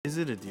Is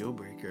it a deal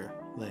breaker?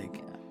 Like,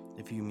 Yeah.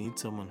 if you meet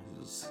someone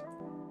who's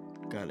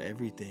got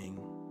everything,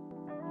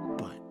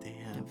 but they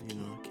have,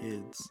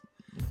 kids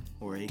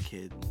or a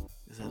kid,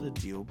 is that a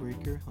deal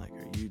breaker? Like,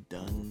 are you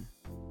done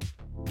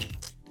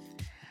with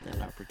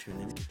that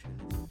opportunity?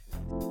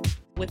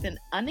 With an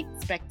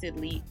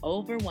unexpectedly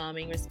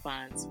overwhelming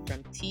response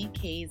from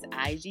TK's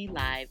IG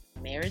Live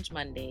Marriage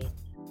Monday,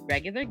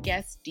 regular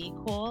guest D.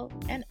 Cole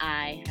and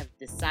I have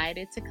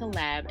decided to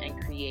collab and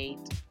create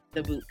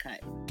The Boot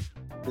Cut.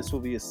 This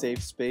will be a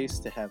safe space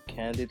to have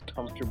candid,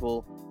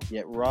 comfortable,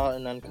 yet raw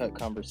and uncut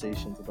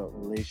conversations about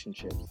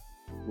relationships,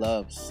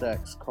 love,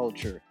 sex,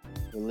 culture,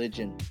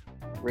 religion,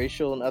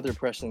 racial, and other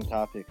pressing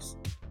topics.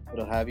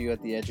 It'll have you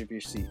at the edge of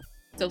your seat.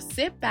 So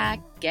sit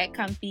back, get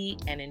comfy,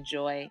 and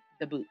enjoy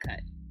The Boot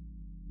Cut.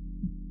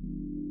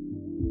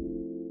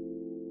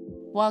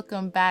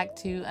 Welcome back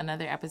to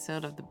another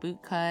episode of The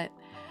Boot Cut.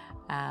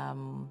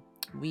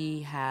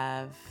 We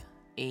have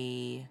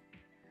a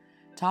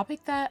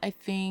topic that I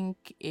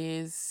think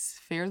is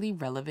fairly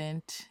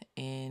relevant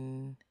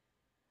in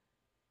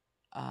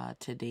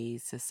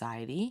today's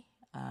society.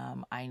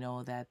 I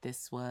know that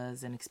this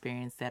was an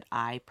experience that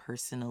I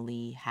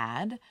personally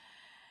had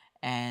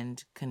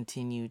and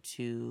continue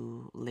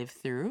to live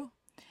through,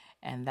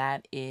 and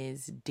that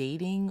is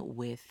dating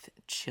with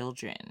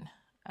children.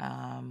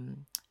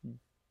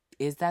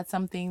 Is that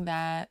something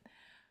that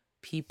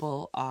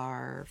people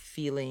are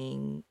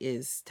feeling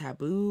is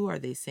taboo? Are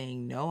they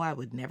saying, no, I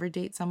would never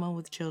date someone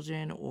with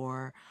children?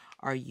 Or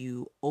are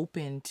you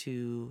open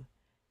to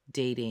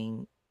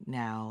dating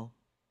now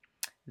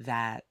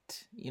that,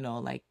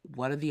 like,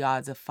 what are the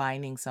odds of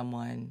finding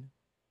someone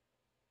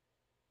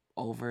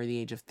over the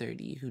age of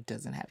 30 who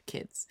doesn't have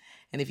kids?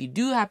 And if you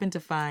do happen to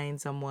find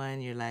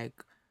someone, you're like,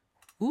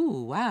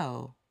 ooh,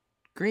 wow,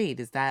 great.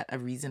 Is that a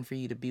reason for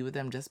you to be with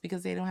them just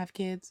because they don't have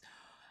kids?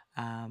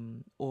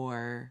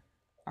 Or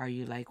are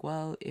you like,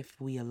 well, if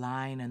we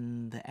align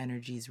and the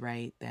energy's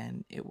right,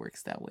 then it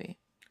works that way?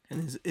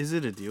 And is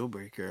it a deal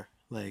breaker?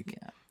 Like,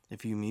 Yeah.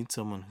 if you meet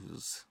someone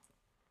who's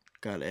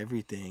got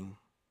everything,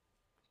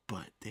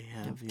 but they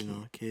have,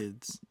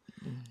 kids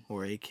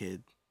or a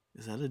kid,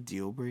 is that a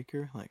deal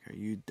breaker? Like, are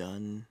you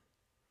done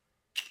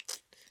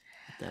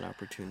with that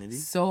opportunity?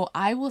 So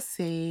I will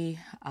say,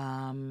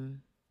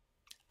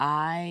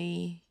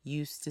 I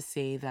used to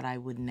say that I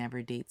would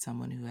never date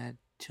someone who had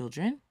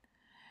children.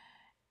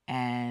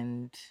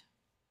 And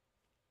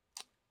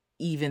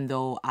even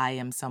though I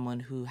am someone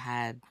who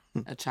had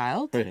a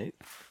child, Right.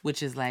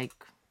 which is like,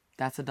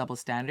 that's a double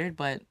standard,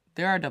 but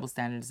there are double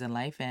standards in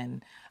life,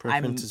 and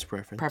Preference is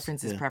preference.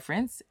 Preference is Yeah.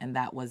 preference, and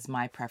that was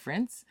my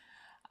preference.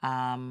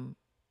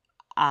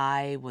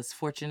 I was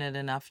fortunate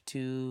enough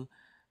to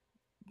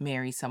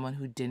marry someone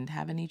who didn't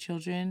have any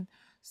children,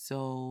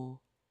 so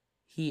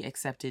he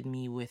accepted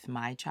me with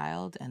my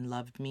child and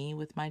loved me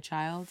with my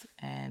child,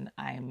 and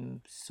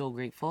I'm so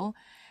grateful.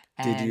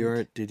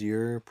 Did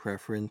your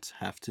preference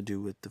have to do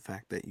with the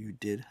fact that you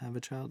did have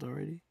a child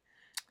already?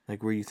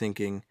 Like, were you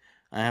thinking,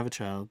 I have a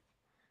child,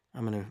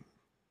 I'm gonna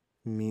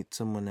meet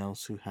someone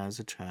else who has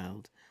a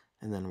child,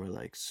 and then we're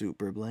like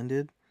super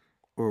blended?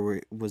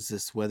 Or was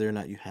this whether or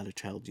not you had a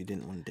child, you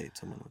didn't want to date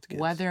someone with kids?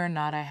 Whether or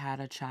not I had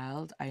a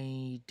child,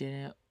 I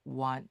didn't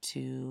want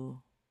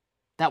to.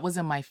 That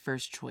wasn't my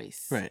first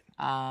choice. Right.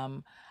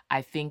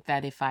 I think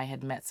that if I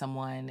had met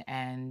someone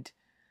and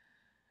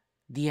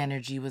the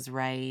energy was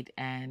right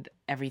and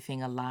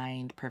everything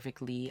aligned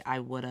perfectly, I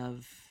would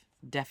have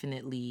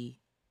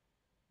definitely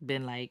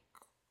been like,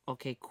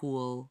 okay,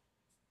 cool,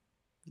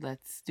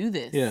 let's do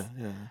this. Yeah.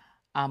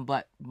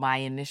 But my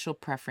initial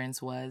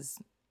preference was,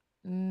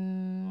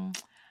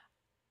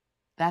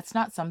 that's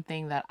not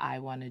something that I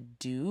want to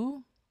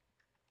do.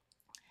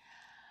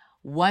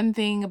 One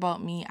thing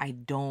about me, I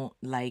don't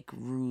like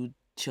rude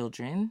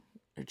children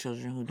or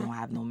children who don't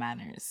have no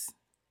manners.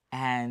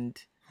 And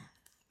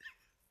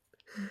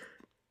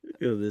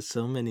there's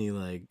so many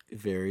like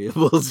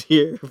variables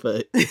here,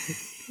 but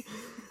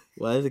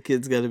why do the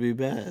kids got to be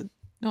bad?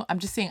 No, I'm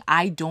just saying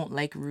I don't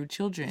like rude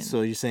children.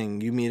 So you're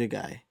saying you meet a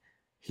guy,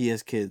 he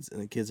has kids,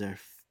 and the kids are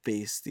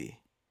feisty.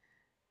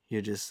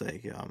 You're just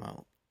like, yo, I'm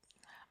out.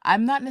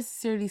 I'm not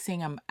necessarily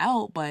saying I'm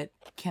out, but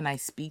can I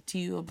speak to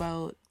you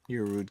about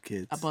your rude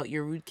kids? About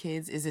your rude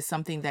kids? Is this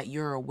something that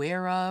you're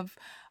aware of?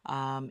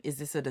 Is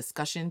this a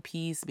discussion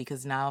piece?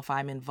 Because now if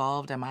I'm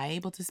involved, am I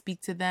able to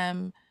speak to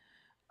them?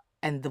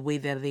 And the way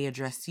that they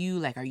address you,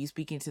 like, are you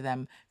speaking to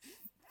them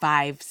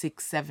 5,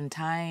 6, 7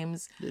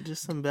 times? They're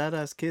just some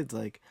badass kids,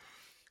 like,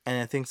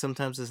 and I think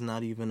sometimes it's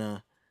not even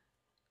a,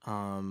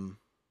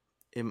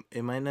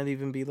 it might not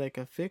even be like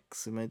a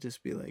fix. It might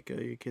just be like,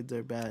 oh, your kids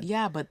are bad.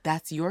 Yeah, but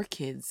that's your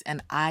kids,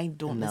 and I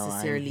don't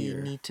necessarily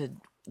need to.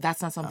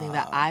 That's not something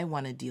that I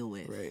want to deal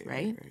with,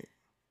 right?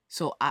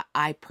 So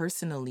I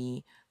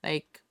personally,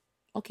 like,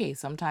 okay,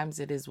 sometimes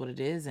it is what it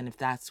is, and if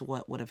that's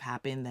what would have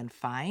happened, then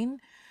fine.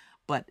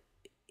 But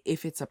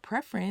if it's a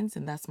preference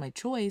and that's my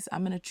choice,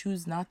 I'm going to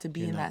choose not to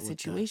be in that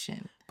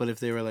situation. But if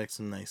they were like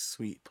some nice,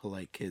 sweet,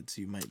 polite kids,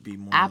 you might be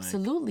more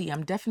absolutely.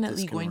 I'm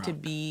definitely going to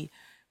be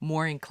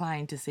more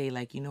inclined to say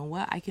like, you know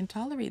what, I can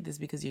tolerate this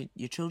because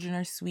your children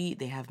are sweet,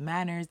 they have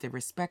manners, they're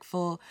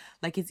respectful.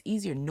 Like it's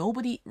easier.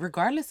 Nobody,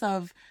 regardless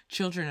of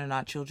children or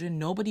not children,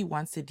 nobody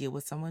wants to deal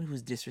with someone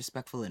who's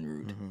disrespectful and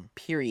rude. Mm-hmm.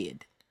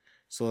 Period.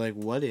 So like,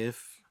 what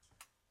if,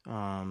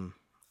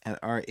 at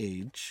our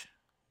age,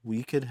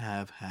 we could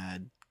have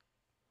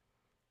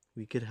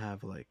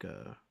like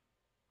a,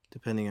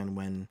 depending on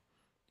when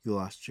you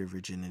lost your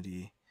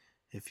virginity,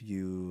 if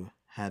you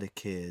had a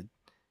kid,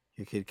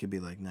 your kid could be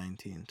like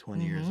 19,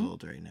 20 years Mm-hmm.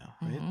 old right now,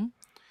 right? Mm-hmm.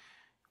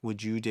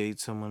 Would you date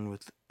someone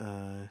with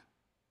a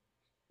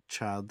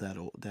child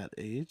that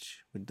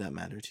age? Would that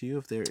matter to you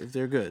if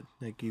they're good?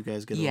 Like you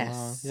guys get along?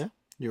 Yes. Yeah?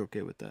 You're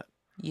okay with that?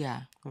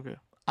 Yeah. Okay.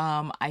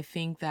 I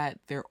think that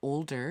they're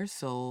older,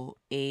 so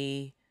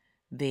they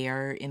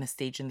are in a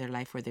stage in their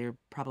life where they're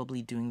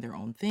probably doing their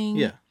own thing.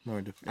 Yeah,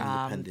 more They're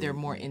independent.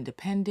 more And,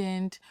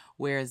 independent,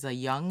 whereas a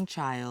young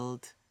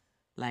child,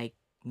 like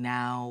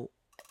now,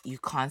 you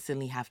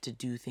constantly have to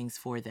do things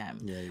for them.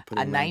 yeah, you're A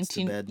putting mans to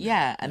 19, bed now.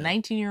 yeah, a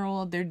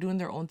 19-year-old, they're doing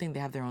their own thing. They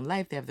have their own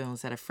life. They have their own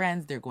set of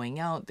friends. They're going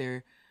out.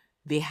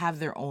 They have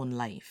their own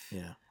life.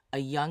 Yeah. A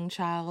young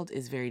child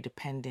is very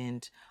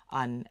dependent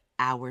on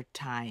our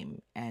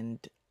time and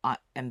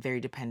very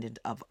dependent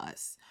of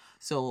us.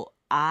 So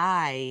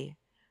I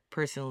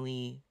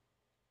personally,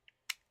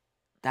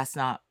 that's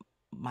not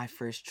my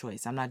first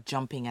choice. I'm not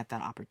jumping at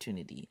that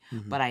opportunity.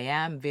 Mm-hmm. But I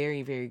am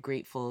very, very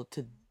grateful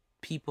to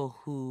people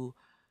who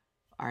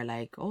are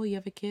like, oh, you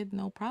have a kid?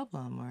 No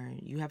problem. Or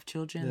you have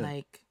children? Yeah.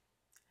 Like,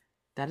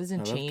 that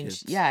doesn't I love change.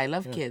 kids. Yeah, I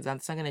love Yeah. kids.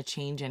 That's not going to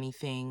change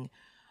anything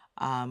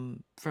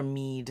from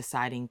me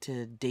deciding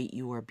to date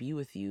you or be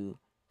with you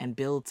and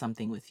build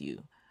something with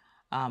you.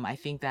 I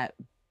think that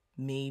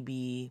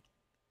maybe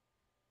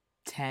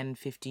 10,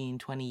 15,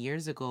 20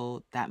 years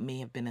ago, that may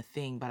have been a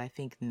thing. But I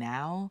think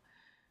now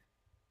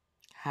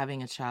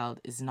having a child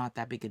is not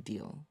that big a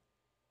deal.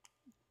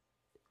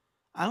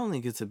 I don't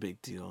think it's a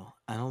big deal.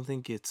 I don't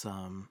think it's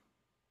a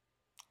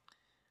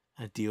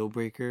deal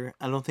breaker.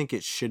 I don't think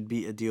it should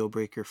be a deal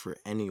breaker for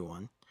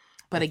anyone.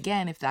 But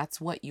again, if that's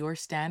what your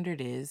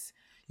standard is,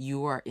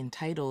 you are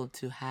entitled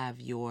to have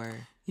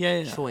your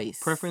choice.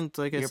 Preference,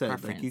 like I said,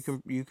 preference.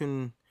 like you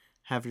can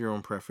have your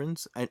own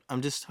preference.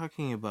 I'm just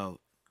talking about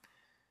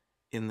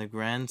in the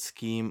grand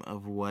scheme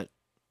of what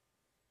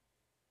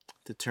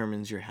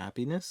determines your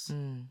happiness.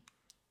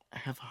 I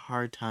have a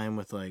hard time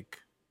with like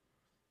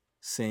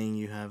saying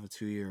you have a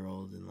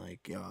 2-year-old and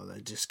like, yo,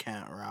 that just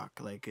can't rock.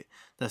 Like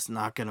that's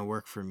not gonna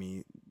work for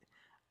me.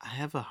 I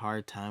have a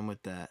hard time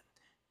with that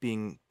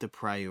being the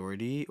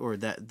priority or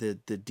that the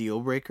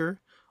deal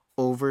breaker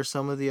over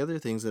some of the other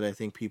things that I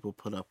think people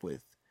put up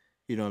with.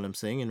 You know what I'm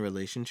saying? In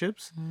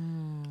relationships.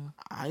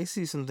 I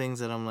see some things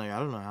that I'm like, I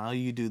don't know how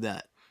you do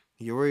that.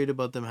 You're worried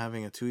about them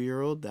having a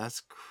 2-year-old?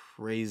 That's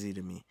crazy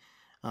to me.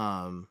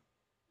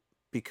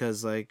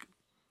 Because like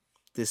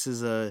this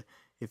is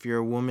if you're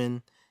a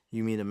woman,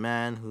 you meet a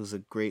man who's a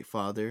great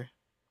father,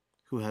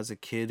 who has a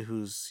kid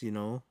who's, you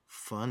know,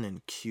 fun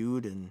and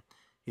cute and,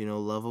 you know,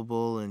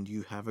 lovable, and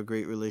you have a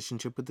great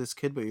relationship with this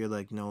kid, but you're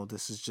like, no,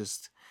 this is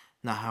just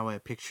not how I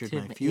pictured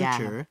my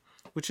future,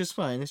 which is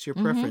fine. It's your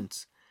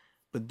preference.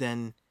 But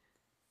then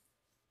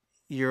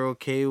you're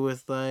okay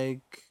with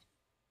like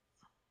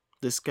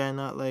this guy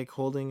not like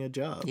holding a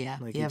job. Yeah.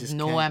 Like you have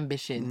no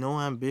ambition. No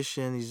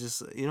ambition. He's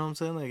just, you know what I'm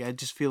saying? Like, I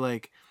just feel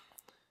like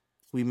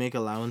we make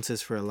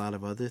allowances for a lot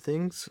of other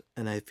things.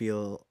 And I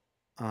feel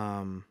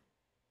a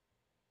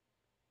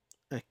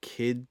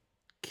kid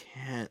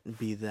can't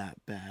be that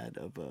bad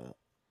of a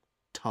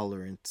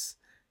tolerance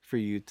for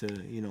you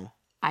to, you know.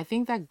 I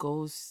think that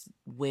goes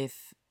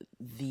with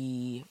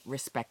the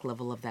respect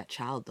level of that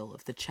child, though.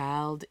 If the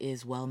child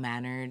is well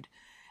mannered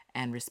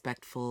and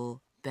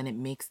respectful, then it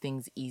makes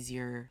things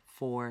easier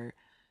for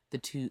the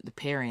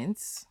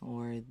parents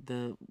or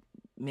the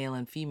male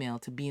and female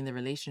to be in the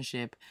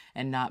relationship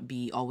and not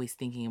be always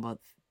thinking about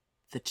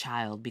the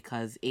child,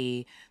 because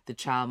the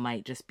child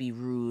might just be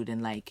rude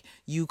and like,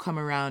 you come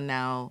around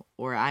now,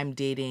 or I'm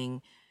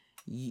dating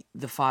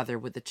the father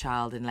with the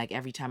child, and like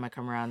every time I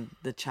come around,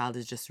 the child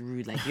is just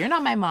rude, like, you're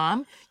not my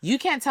mom, you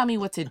can't tell me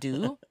what to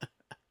do.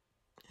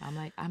 I'm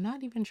like, I'm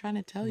not even trying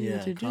to tell you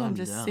what to do, I'm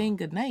just saying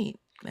good night,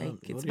 like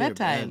it's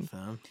bedtime,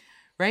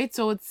 right?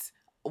 So it's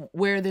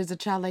where there's a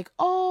child like,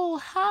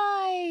 oh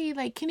hi,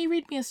 like, can you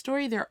read me a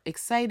story? They're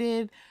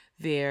excited,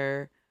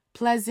 they're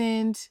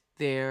pleasant,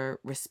 they're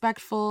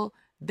respectful,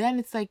 then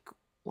it's like,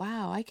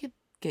 wow, I could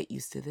get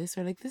used to this,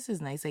 or like, this is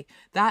nice. Like,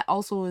 that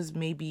also is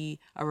maybe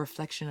a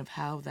reflection of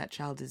how that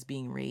child is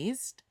being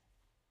raised,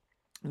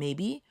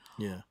 maybe.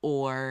 Yeah.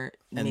 Or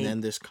then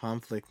there's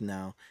conflict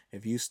now.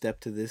 If you step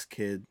to this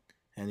kid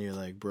and you're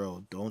like,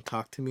 bro, don't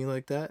talk to me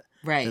like that,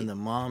 right, then the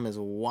mom is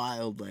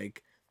wild,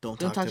 like, don't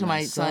talk to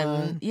my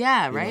son.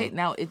 Yeah, right.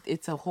 Now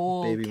it's a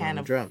whole can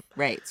of drum.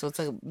 Right. So it's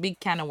a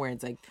big can of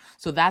words. Like,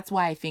 so that's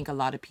why I think a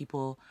lot of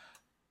people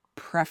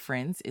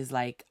preference is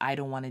like, I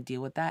don't want to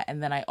deal with that.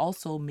 And then I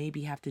also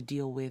maybe have to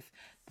deal with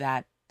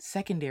that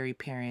secondary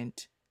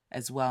parent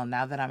as well.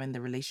 Now that I'm in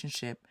the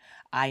relationship,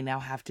 I now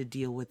have to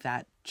deal with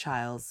that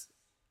child's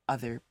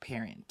other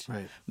parent.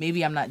 Right. Maybe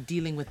I'm not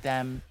dealing with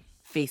them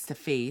face to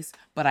face,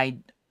 but I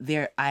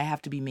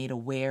have to be made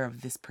aware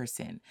of this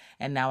person,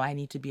 and now I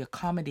need to be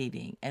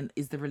accommodating. And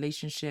is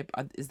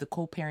the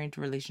co-parent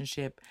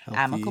relationship Healthy.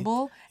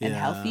 amicable and Yeah.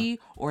 healthy,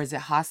 or is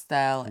it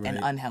hostile and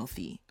Right.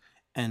 unhealthy?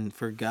 And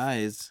for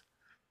guys,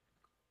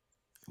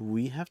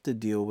 we have to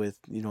deal with,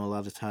 a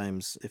lot of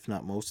times, if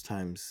not most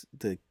times,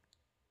 the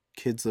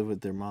kids live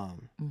with their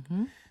mom.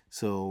 Mm-hmm.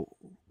 So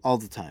all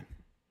the time.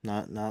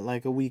 Not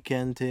like a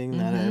weekend thing,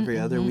 not Mm-hmm, every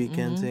other mm-hmm,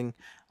 weekend mm-hmm. thing,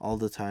 all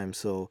the time.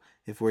 So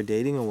if we're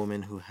dating a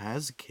woman who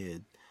has a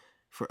kid,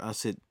 for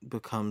us it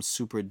becomes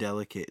super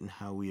delicate in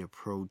how we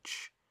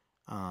approach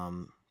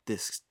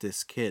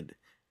this kid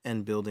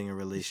and building a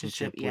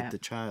Relationship, relationship with yeah. the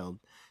child.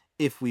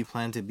 If we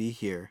plan to be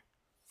here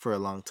for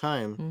a long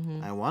time,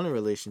 Mm-hmm. I want a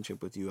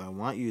relationship with you. I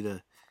want you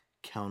to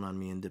count on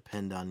me and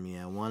depend on me.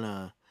 I want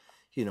to,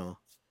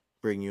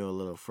 bring you a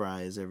little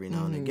fries every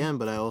now and Mm-hmm. again,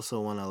 but I also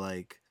want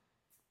to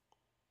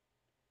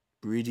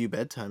read you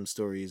bedtime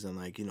stories and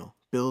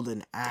build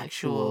an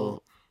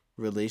actual Yeah.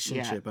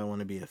 relationship. I want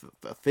to be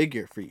a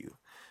figure for you.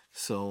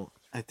 So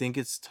I think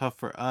it's tough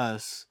for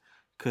us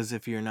because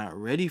if you're not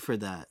ready for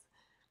that,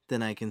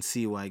 then I can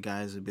see why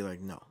guys would be like,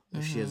 no,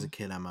 if she has a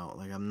kid, I'm out.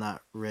 Like, I'm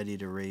not ready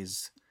to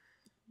raise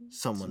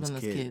someone's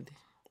Someone's kid.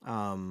 kid.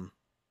 Um,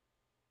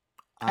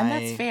 And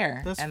that's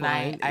fair. That's And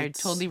fine. I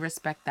It's totally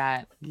respect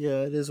that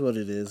Yeah, it is what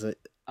it is.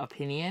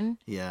 opinion.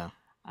 Yeah,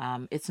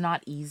 It's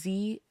not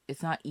easy.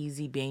 It's not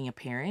easy being a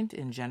parent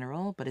in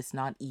general, but it's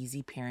not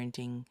easy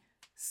parenting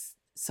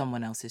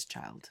someone else's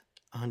child.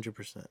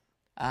 100%.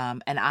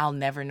 And I'll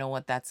never know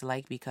what that's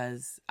like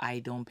because I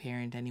don't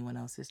parent anyone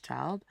else's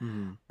child.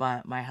 Mm-hmm.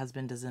 But my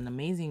husband does an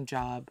amazing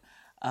job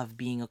of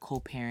being a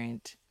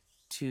co-parent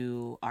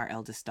to our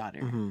eldest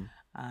daughter.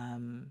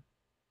 Mm-hmm.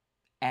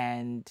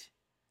 And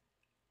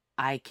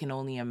I can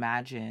only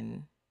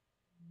imagine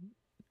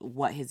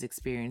what his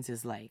experience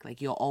is like. Like,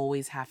 you'll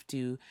always have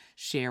to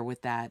share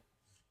with that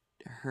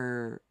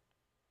her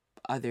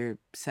other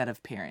set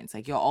of parents.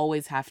 Like, you'll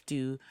always have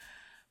to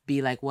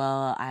be like,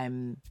 well,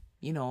 I'm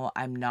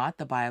not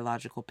the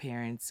biological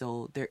parent,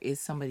 so there is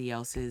somebody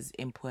else's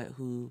input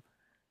who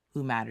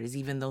matters.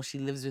 Even though she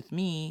lives with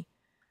me,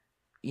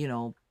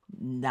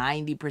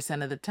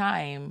 90% of the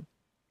time,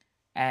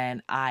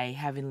 and I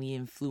heavily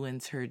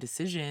influence her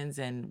decisions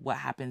and what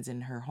happens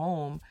in her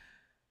home,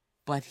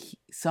 but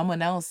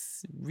someone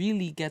else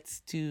really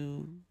gets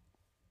to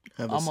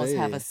almost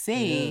have a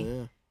say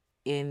Yeah.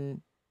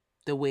 in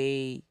the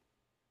way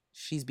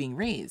she's being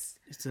raised.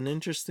 It's an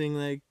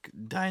interesting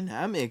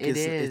dynamic. It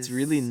It's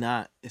really is.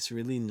 not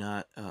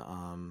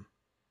a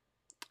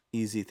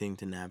easy thing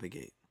to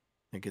navigate.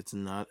 Like, it's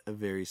not a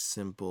very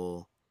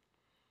simple,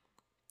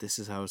 this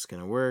is how it's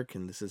gonna work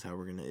and this is how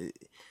we're gonna.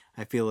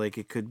 I feel like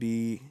it could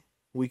be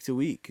week to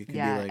week. It could be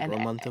Yeah, like or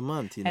month to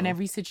month. and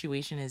every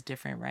situation is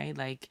different, right?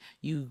 Like,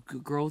 you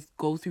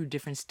go through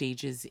different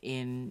stages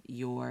in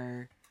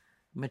your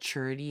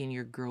maturity and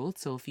your growth.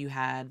 So if you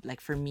had,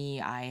 like, for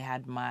me, I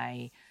had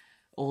my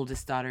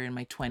oldest daughter in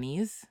my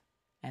 20s,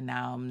 and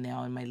now I'm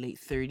in my late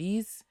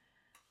 30s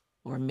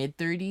or mid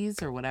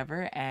 30s or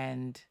whatever,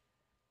 and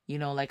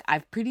like,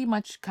 I've pretty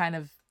much kind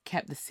of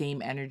kept the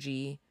same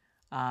energy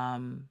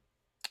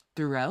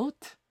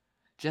throughout,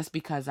 just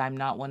because I'm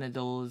not one of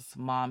those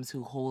moms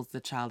who holds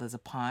the child as a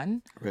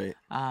pawn. Right.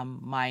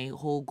 My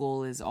whole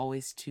goal is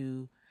always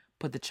to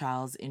put the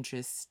child's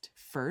interest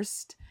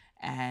first,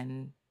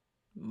 and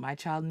my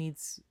child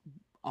needs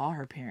all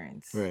her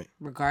parents, Right.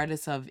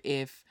 regardless of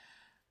if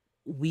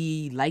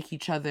we like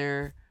each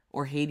other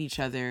or hate each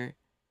other.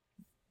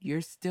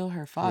 You're still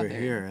her father. We're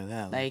here.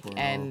 That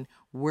And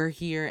we're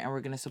here, and we're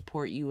going to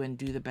support you and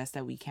do the best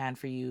that we can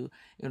for you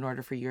in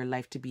order for your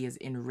life to be as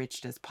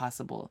enriched as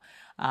possible.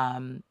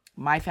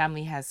 My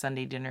family has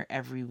Sunday dinner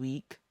every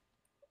week,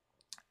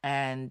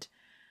 and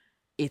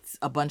it's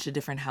a bunch of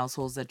different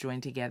households that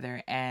join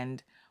together.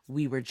 And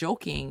we were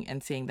joking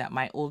and saying that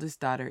my oldest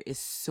daughter is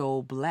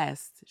so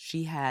blessed.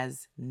 She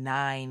has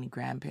 9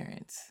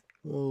 grandparents.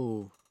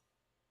 Whoa.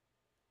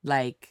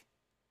 Like,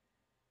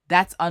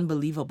 that's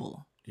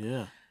unbelievable.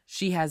 Yeah.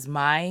 She has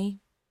my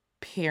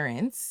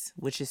parents,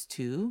 which is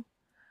 2.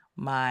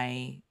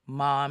 My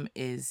mom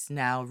is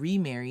now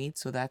remarried,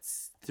 so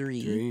that's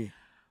 3.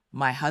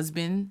 My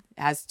husband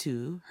has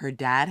 2. Her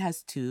dad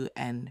has 2,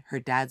 and her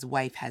dad's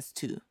wife has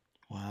 2.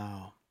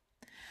 Wow.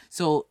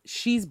 So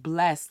she's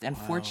blessed and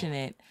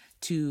fortunate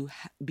to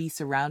be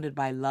surrounded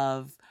by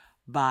love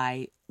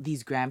by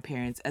these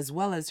grandparents as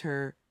well as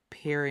her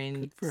parents.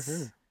 Good for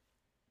her.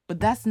 But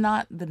that's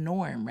not the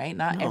norm, right?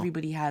 Not No.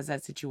 everybody has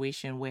that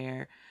situation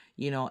where,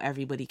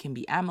 everybody can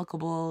be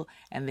amicable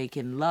and they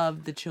can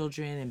love the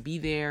children and be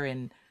there,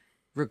 and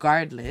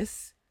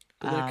regardless.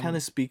 But that kind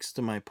of speaks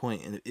to my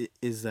point, and it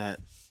is that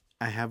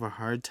I have a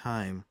hard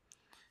time.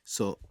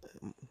 So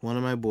one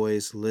of my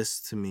boys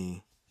lists to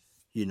me,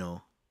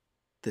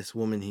 this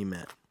woman he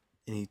met,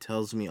 and he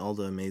tells me all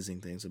the amazing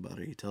things about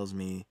her. He tells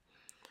me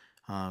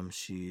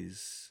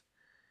she's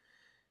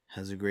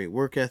has a great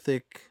work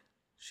ethic,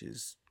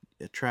 she's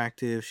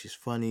attractive, she's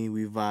funny,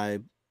 we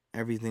vibe.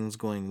 everything's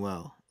going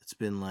well. It's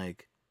been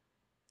like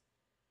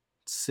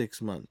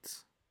 6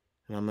 months.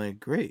 And I'm like,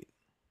 great.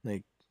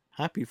 Like,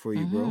 happy for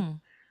you, bro. Mm-hmm.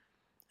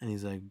 And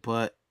he's like,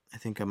 but I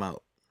think I'm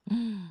out.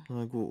 I'm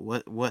like,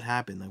 well, what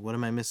happened? Like, what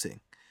am I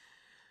missing?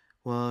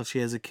 Well, she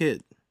has a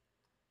kid.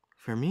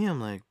 For me,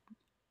 I'm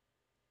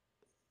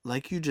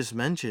like you just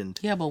mentioned,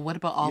 Yeah, but what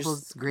about all you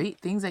those great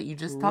things that you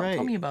just told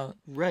right, me about?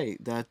 right,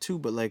 that too.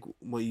 But like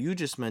what you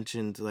just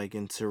mentioned, like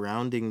in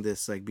surrounding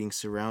this, like being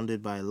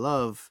surrounded by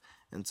love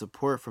and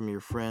support from your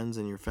friends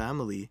and your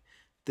family,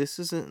 this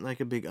isn't like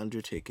a big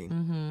undertaking.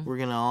 Mm-hmm. We're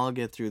gonna all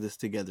get through this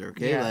together,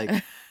 okay? Yeah.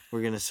 Like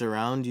we're gonna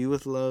surround you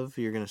with love.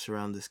 You're gonna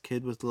surround this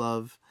kid with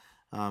love.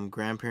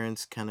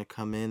 Grandparents kind of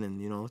come in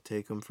and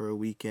take them for a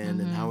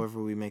weekend, and Mm-hmm.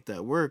 however we make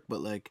that work.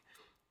 But like,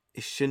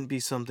 it shouldn't be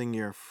something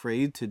you're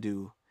afraid to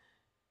do.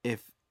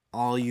 If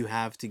all you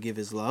have to give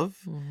is love,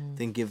 Mm-hmm.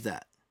 then give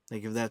that.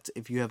 Like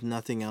if you have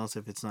nothing else,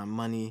 if it's not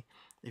money,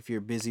 if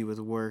you're busy with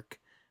work,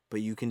 but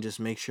you can just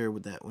make sure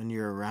that when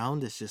you're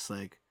around, it's just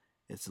like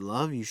it's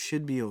love, you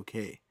should be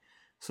okay.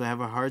 So I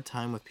have a hard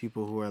time with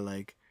people who are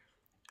like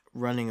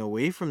running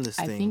away from this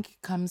I thing. think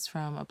it comes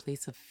from a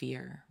place of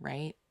fear,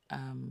 right?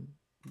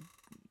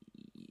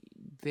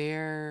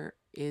 There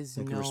is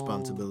Like a no,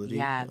 responsibility.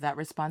 yeah, that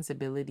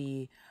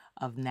responsibility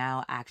of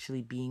now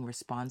actually being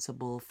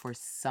responsible for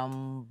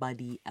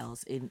somebody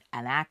else, in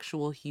an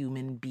actual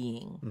human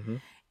being.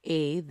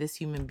 Mm-hmm. This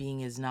human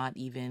being is not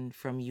even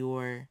from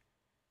your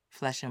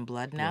flesh and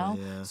blood now.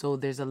 Yeah. So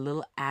there's a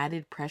little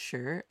added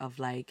pressure of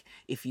like,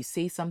 if you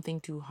say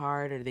something too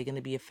hard, are they going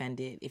to be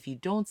offended? If you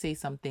don't say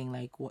something,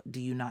 like, what, do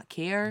you not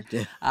care?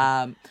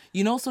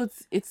 So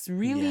it's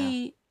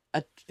really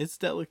it's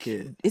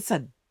delicate. It's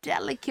a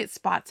delicate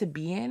spot to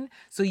be in.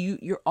 So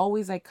you're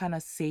always like kind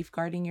of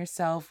safeguarding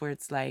yourself, where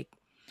it's like,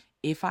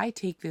 if I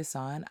take this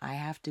on, I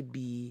have to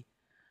be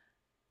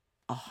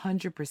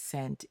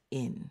 100%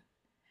 in,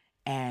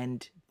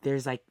 and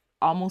there's like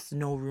almost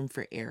no room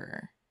for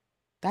error.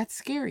 That's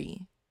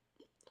scary.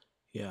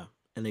 Yeah.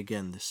 And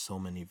again, there's so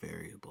many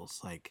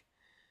variables. Like,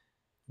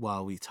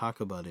 while we talk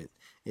about it,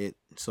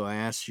 so I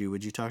asked you,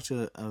 would you talk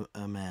to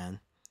a man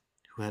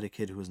who had a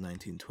kid who was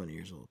 19, 20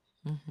 years old?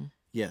 Mm-hmm.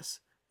 Yes.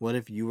 What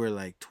if you were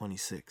like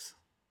 26?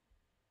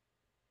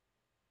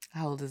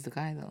 How old is the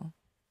guy though?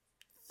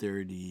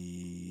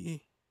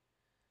 30,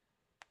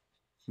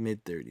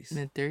 mid 30s.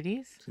 Mid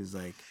 30s? So he's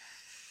like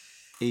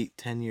 8,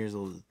 10 years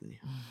older than you.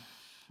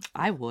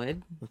 I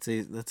would. Let's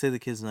say the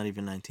kid's not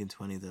even 19,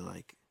 20. They're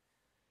like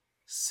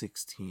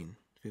 16,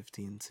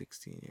 15,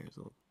 16 years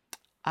old.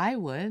 I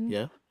would.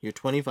 Yeah? You're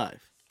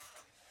 25.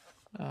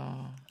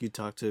 Oh. You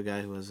talk to a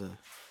guy who was a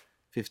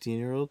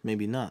 15-year-old?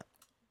 Maybe not.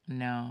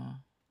 No.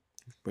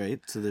 Right?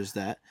 So there's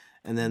that.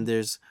 And then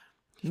there's...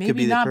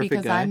 Maybe not,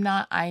 because guy. I'm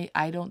not...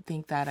 I don't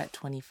think that at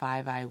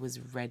 25 I was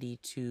ready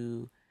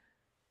to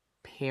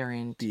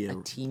parent a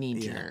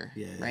teenager,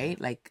 right?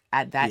 Like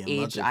at that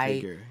age,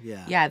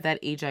 at that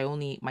age,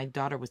 my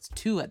daughter was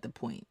 2 at the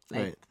point.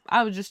 Like, right.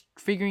 I was just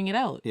figuring it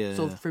out.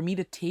 So for me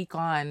to take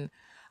on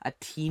a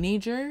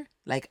teenager,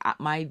 like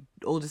my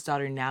oldest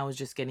daughter now is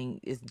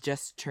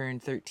just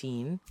turned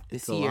 13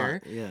 this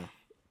year. Yeah.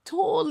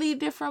 Totally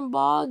different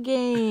ball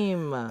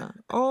game.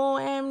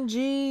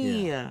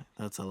 OMG. Yeah,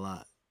 that's a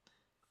lot.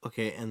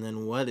 Okay, and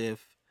then what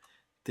if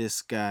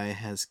this guy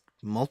has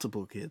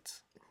multiple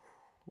kids?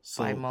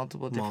 So by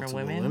multiple different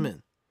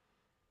women?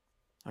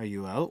 Are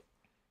you out?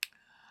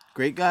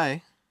 Great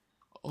guy.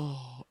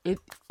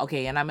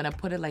 Okay, and I'm gonna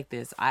put it like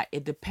this.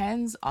 It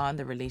depends on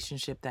the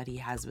relationship that he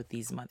has with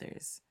these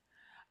mothers.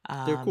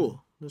 They're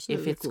cool.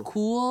 If it's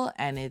cool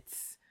and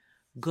it's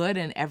good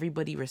and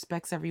everybody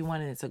respects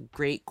everyone and it's a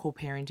great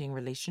co-parenting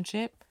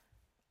relationship,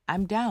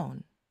 I'm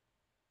down.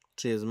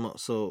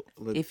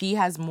 If he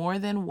has more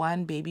than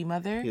one baby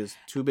mother, he has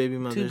 2 baby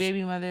mothers. 2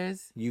 baby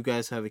mothers. You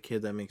guys have a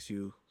kid that makes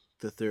you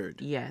the 3rd.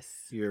 Yes.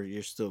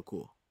 You're still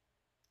cool.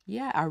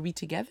 Yeah. Are we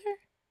together?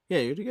 Yeah,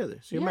 you're together.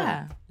 So you're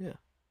married. Yeah.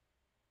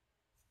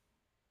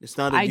 It's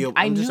not a deal.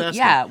 I knew.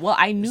 Yeah. Well,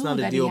 I knew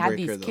that he had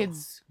these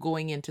kids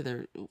going into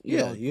the.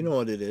 You know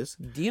what it is.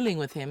 Dealing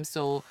with him.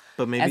 So.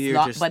 But maybe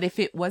But if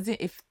it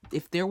wasn't,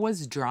 if there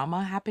was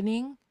drama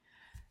happening,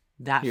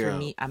 that for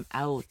me, I'm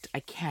out. I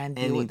can't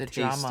deal with the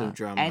drama.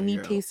 Any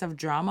taste of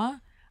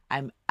drama,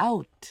 I'm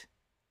out.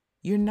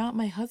 You're not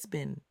my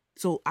husband.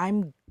 So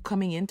I'm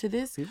coming into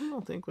this. People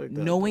don't think like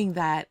that. Knowing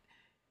that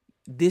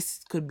this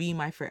could be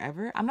my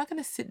forever. I'm not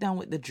going to sit down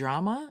with the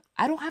drama.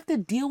 I don't have to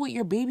deal with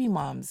your baby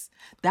moms.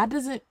 That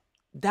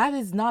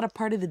is not a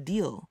part of the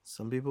deal.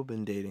 Some people have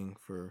been dating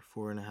for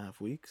 4.5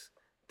 weeks.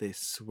 They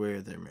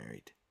swear they're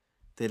married.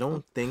 They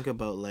don't think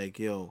about like,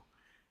 yo,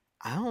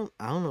 I don't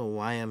know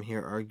why I'm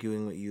here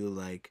arguing with you.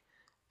 Like,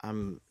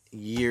 I'm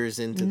years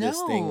into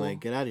this thing. Like,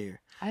 get out of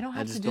here. I don't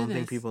have to do this. I just don't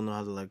think people know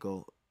how to let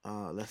go.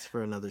 That's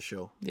for another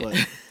show. Yeah.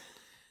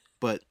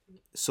 But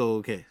so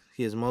okay,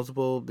 he has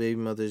multiple baby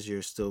mothers.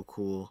 You're still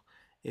cool.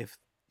 If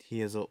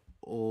he has an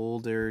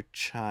older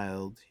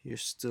child, you're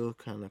still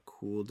kind of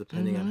cool,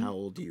 depending on how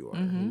old you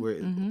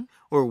are,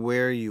 or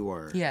where you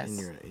are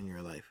in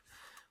your life.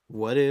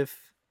 What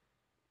if,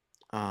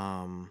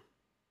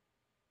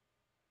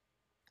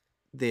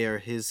 they are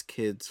his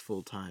kids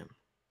full time.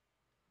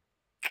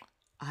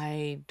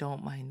 I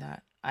don't mind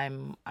that.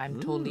 I'm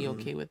totally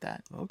okay with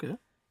that. Okay.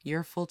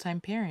 You're a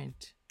full-time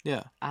parent.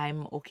 Yeah.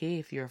 I'm okay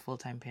if you're a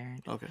full-time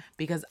parent. Okay.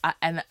 Because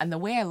and the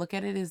way I look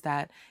at it is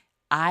that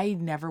I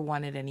never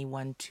wanted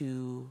anyone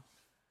to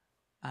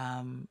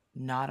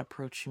not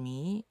approach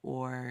me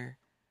or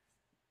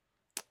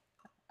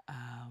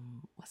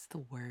what's the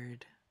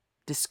word?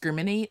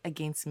 Discriminate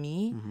against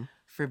me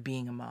for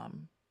being a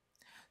mom.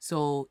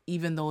 So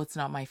even though it's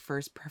not my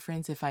first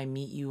preference, if I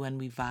meet you and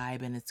we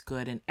vibe and it's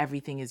good and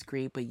everything is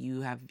great, but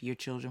you have your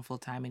children full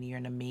time and you're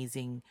an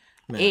amazing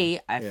Man.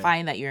 I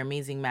find that you're an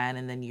amazing man,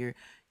 and then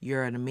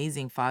you're an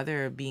amazing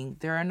father.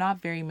 There are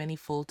not very many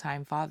full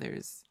time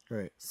fathers.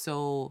 Right.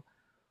 So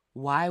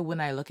why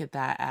wouldn't I look at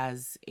that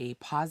as a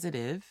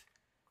positive?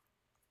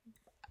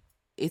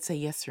 It's a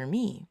yes for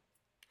me.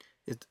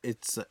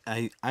 It's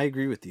I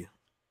agree with you.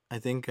 I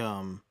think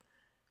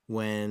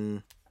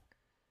when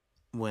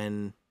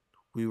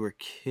we were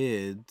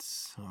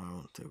kids, I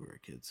don't think we were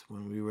kids.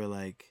 When we were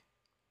like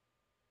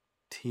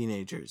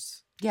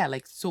teenagers. Yeah,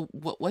 like, so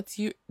what's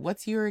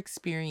your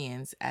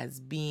experience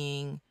as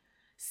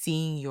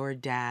seeing your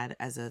dad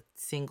as a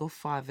single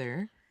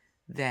father,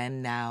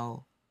 then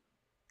now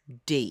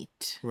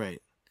date?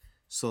 Right.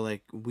 So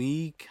like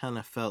we kind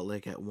of felt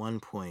like at one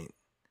point,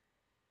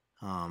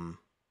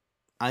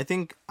 I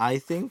think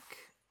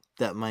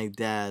that my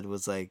dad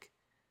was like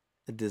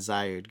a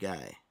desired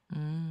guy.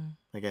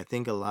 Like I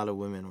think a lot of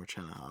women were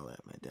trying to holler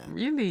at my dad.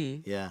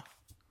 Really? Yeah.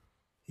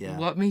 Yeah.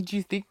 What made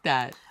you think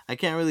that? I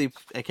can't really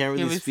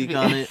speak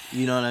on it.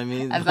 You know what I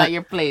mean? That's not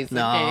your place.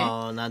 No,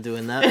 okay? not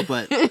doing that.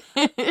 But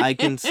I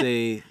can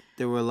say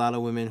there were a lot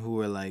of women who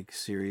were like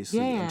seriously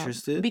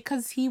interested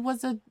because he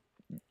was a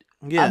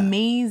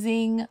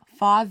amazing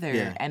father,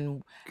 Yeah.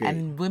 and Great.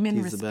 and women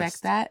He's the best.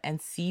 respect that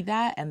and see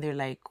that, and they're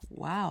like,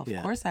 wow,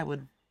 of course I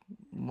would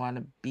want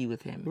to be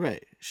with him.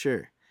 Right,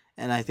 sure.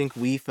 And I think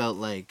we felt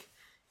like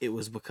it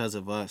was because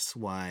of us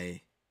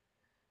why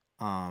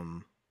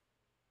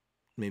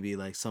maybe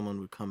like someone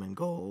would come and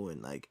go,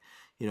 and like,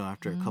 you know,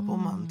 after a couple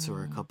months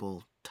or a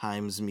couple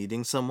times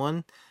meeting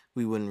someone,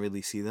 we wouldn't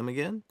really see them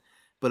again.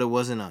 But it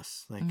wasn't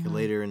us. Like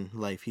later in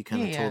life, he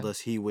kind of told us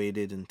he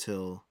waited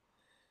until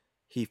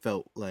he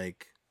felt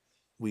like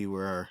we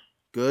were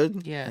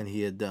good and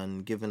he had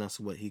given us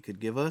what he could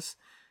give us.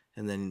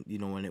 And then, you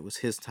know, when it was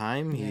his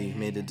time, he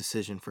made a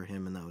decision for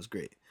him, and that was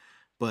great.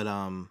 But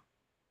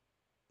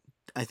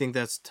I think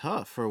that's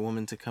tough for a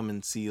woman to come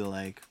and see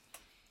like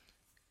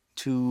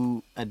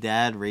a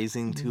dad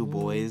raising two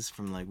boys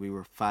from like we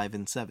were 5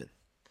 and 7.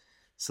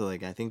 So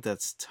like I think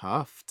that's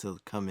tough to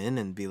come in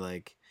and be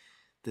like,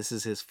 this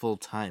is his full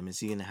time. Is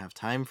he gonna have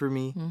time for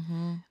me?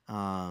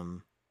 Are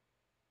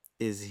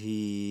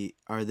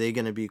they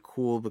gonna be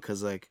cool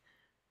because like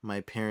my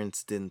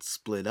parents didn't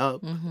split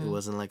up? It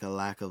wasn't like a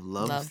lack of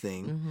love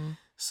thing.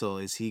 So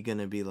is he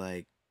gonna be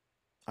like,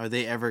 am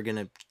I ever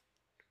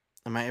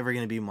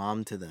gonna be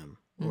mom to them?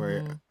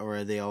 Or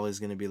are they always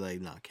gonna be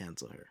like, nah,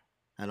 cancel her.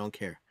 I don't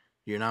care.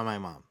 You're not my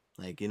mom.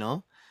 Like, you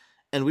know?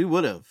 And we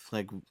would have.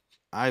 Like,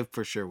 I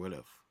for sure would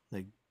have.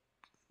 Like,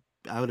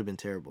 I would have been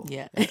terrible.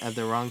 Yeah. At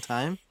the wrong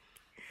time,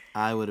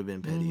 I would have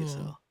been petty as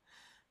hell.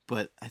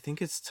 But I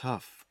think it's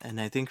tough. And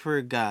I think for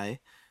a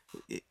guy,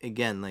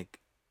 again, like,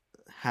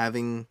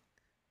 having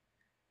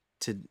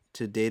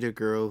to date a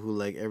girl who,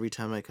 like, every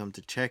time I come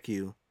to check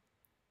you,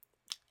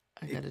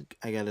 I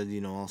gotta,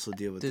 you know, also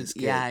deal with this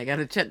kid. Yeah, I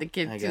gotta check the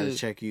kid too. I gotta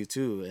check you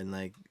too. And,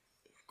 like,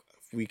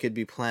 we could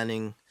be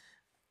planning.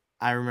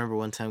 I remember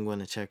one time going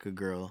to check a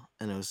girl,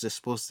 and it was just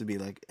supposed to be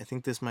like, I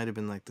think this might have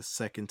been like the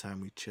second time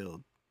we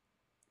chilled.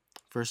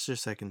 First or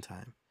second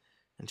time.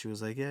 And she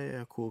was like,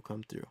 yeah, cool,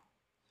 come through.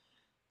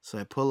 So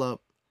I pull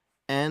up,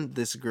 and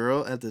this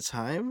girl at the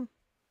time,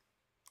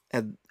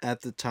 it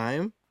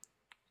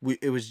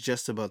was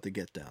just about to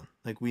get down.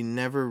 Like, we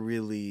never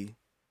really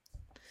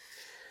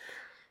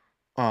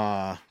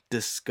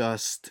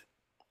discussed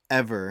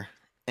ever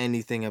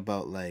anything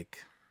about,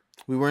 like,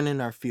 we weren't in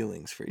our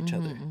feelings for each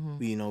other.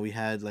 We, you know, we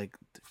had like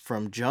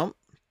from jump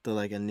the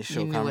like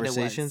initial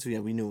conversations.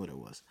 We knew what it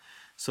was.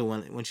 So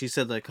when she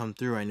said like come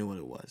through, I knew what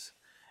it was.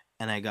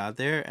 And I got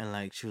there, and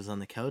like she was on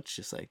the couch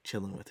just like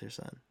chilling with her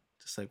son,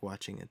 just like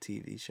watching a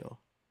TV show,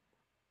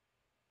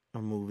 a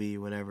movie,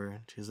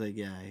 whatever. She was like,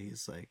 yeah,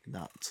 he's like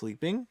not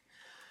sleeping.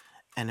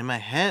 And in my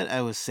head,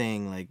 I was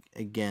saying like,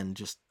 again,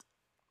 just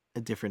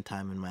a different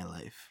time in my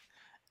life,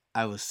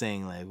 I was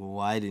saying like,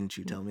 why didn't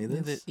you tell me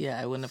this? Yeah,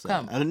 I wouldn't have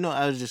come. I don't know.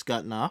 I was just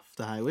gotten off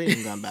the highway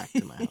and gone back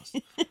to my house.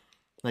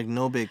 Like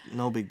no big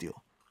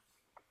deal.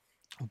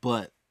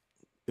 But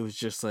it was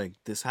just like,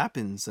 this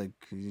happens. Like,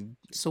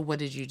 so what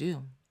did you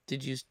do?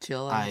 Did you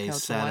chill on the couch? I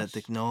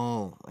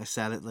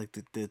sat at like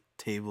the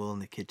table in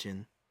the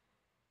kitchen,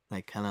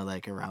 like kind of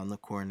like around the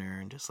corner,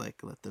 and just like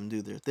let them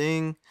do their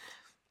thing.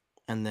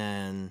 And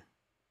then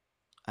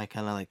I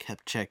kind of like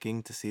kept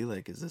checking to see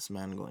like, is this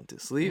man going to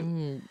sleep?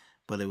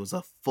 But it was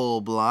a full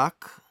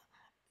block,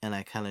 and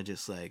I kind of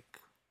just like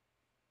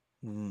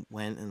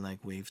went and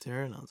like waved to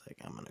her, and I was like,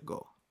 I'm gonna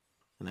go.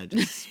 and I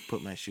just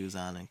put my shoes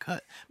on and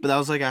cut. But that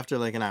was like after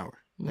like an hour.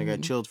 Like I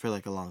Mhm. chilled for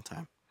like a long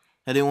time.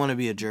 I didn't want to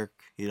be a jerk,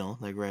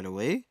 like right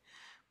away,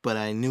 but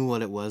I knew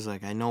what it was.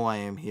 Like I know I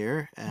am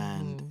here,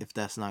 and Mhm. if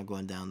that's not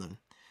going down, then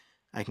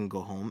I can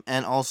go home.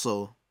 And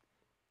also,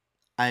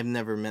 I've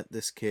never met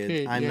this kid.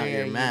 Good. I'm Yeah, not yeah,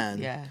 your man,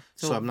 yeah.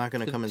 so I'm not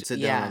gonna So come and sit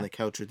down on yeah. the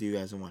couch with you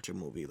guys and watch a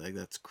movie. Like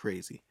that's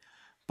crazy.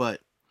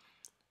 But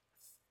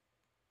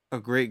a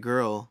great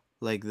girl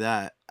like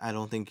that, I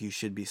don't think you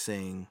should be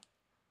saying,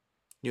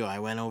 "Yo, I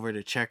went over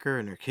to check her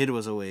and her kid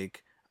was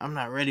awake. I'm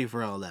not ready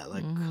for all that."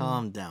 Like, Mhm.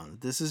 calm down. If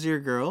this is your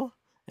girl,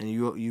 and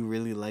you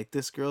really like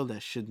this girl.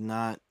 That should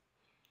not.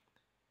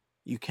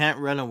 You can't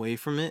run away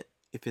from it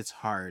if it's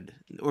hard,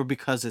 or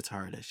because it's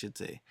hard, I should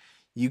say.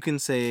 You can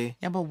say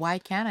Yeah, but why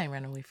can't I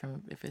run away from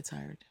it if it's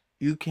hard?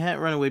 you can't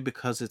run away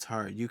because it's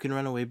hard. You can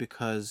run away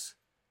because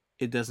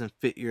it doesn't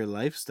fit your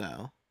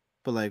lifestyle.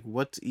 But like,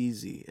 what's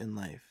easy in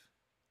life?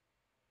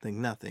 Like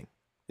nothing.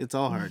 It's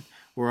all hard.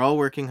 We're all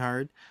working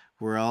hard.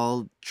 We're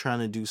all trying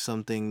to do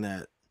something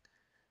that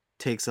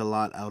takes a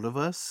lot out of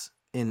us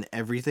in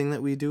everything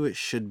that we do. It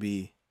should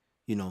be,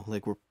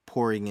 like we're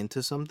pouring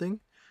into something.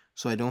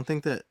 So I don't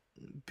think that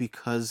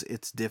because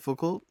it's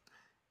difficult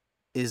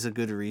is a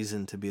good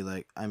reason to be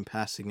like, I'm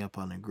passing up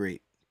on a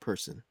great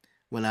person.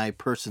 When I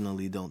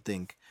personally don't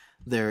think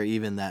there are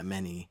even that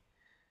many,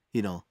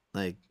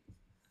 like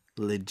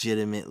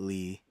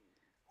legitimately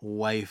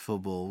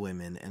wifeable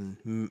women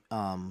and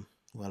I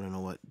don't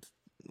know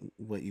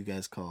what you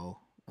guys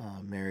call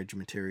marriage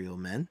material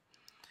men.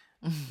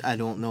 I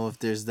don't know if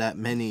there's that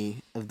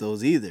many of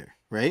those either,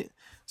 right?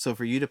 So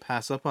for you to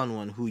pass up on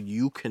one who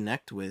you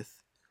connect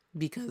with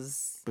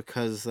Because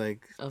because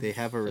like they of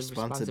have a the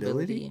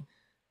responsibility, responsibility.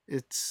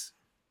 it's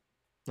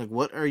like,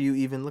 what are you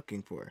even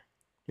looking for?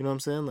 You know what I'm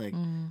saying? Like,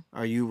 Mm.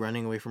 are you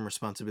running away from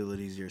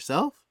responsibilities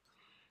yourself?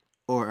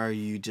 Or are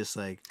you just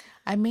like,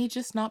 I may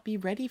just not be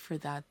ready for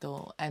that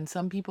though. And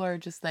some people are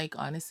just like,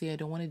 honestly, I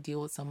don't want to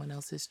deal with someone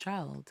else's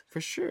child.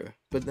 for sure?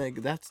 But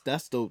like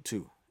that's dope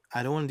too.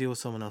 I don't want to deal with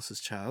someone else's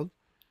child.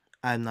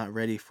 I'm not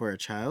ready for a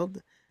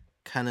child.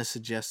 Kind of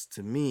suggests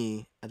to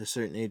me at a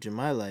certain age in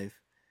my life,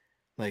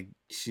 like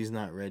she's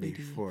not ready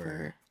Ready for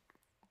for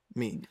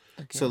me.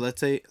 So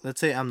okay. let's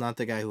say I'm not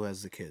the guy who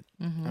has the kid.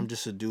 Mm-hmm. I'm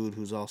just a dude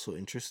who's also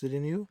interested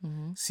in you.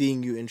 Mm-hmm.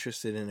 Seeing you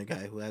interested in a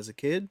guy who has a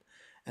kid,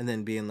 and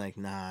then being like,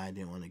 "Nah, I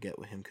didn't want to get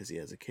with him because he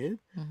has a kid."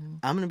 Mm-hmm.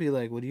 I'm gonna be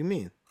like, "What do you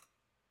mean?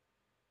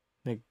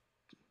 Like,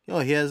 oh,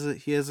 he has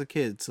a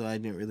kid, so I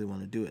didn't really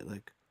want to do it.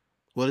 Like,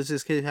 what does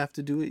this kid have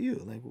to do with you?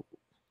 Like,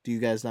 do you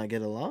guys not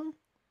get along?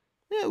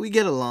 Yeah, we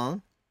get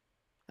along.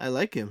 I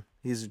like him.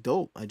 He's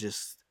dope. I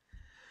just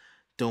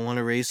don't want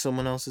to raise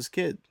someone else's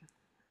kid.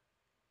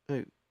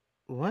 Like,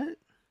 what?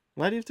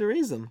 Why do you have to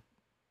raise him?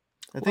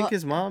 I think Well,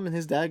 his mom and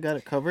his dad got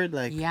it covered.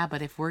 Like, yeah,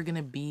 but if we're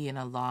gonna be in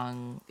a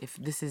long, if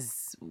this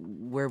is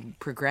we're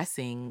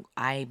progressing,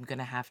 I'm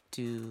gonna have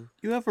to.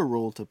 you have a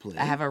role to I play.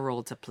 have a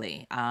role to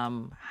play.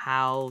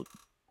 How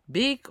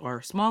big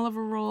or small of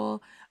a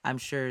role? I'm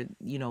sure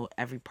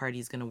every party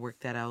is gonna work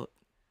that out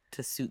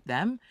to suit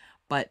them.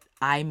 But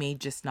I may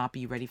just not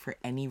be ready for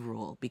any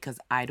role because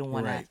I don't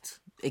want to. Right.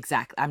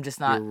 Exactly. I'm just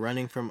You're not.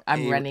 running from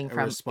I'm a, running a from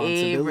a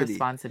responsibility.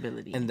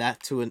 responsibility. And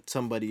that to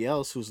somebody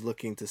else who's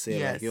looking to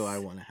say, like, yo, I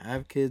Yes. want to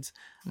have kids.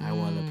 I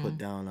want to put Mm,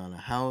 down on a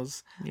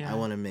house. I yeah.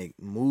 want to make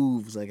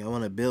moves. Like, I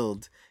want to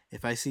build.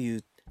 If I see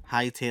you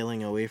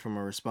hightailing away from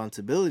a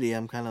responsibility,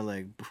 I'm kind of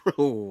like,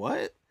 bro,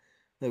 what?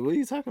 Like, what are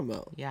you talking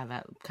about? Yeah,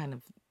 that kind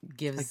of That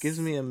gives gives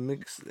me a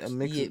mix,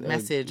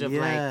 message of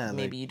like yeah, like,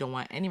 maybe you don't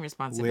want any where are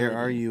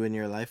responsibility. you in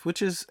your life?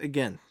 Which is,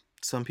 again,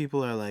 some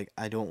people are like,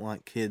 I don't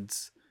want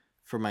kids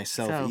for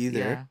myself Self, either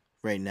yeah.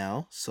 right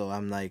now. So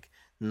I'm like,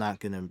 not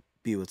going to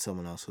be with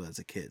someone else who has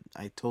a kid.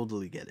 I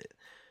totally get it.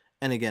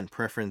 And again,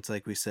 preference,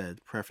 like we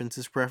said, preference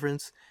is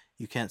preference.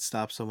 You can't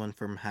stop someone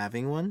from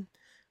having one.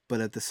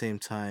 But at the same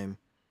time,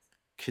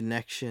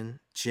 connection,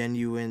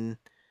 genuine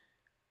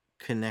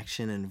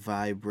connection and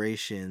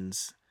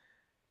vibrations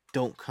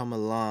don't come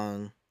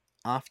along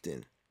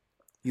often.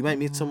 You might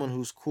meet someone Hmm.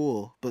 who's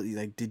cool, but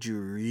like, did you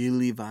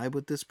really vibe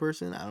with this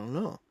person? I don't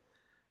know.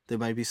 There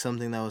might be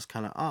something that was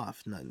kind of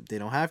off. They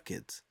don't have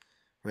kids,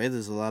 right?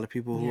 There's a lot of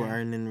people who Yeah.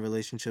 aren't in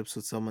relationships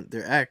with someone,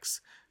 their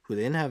ex, who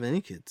didn't have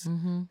any kids.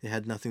 Mm-hmm. They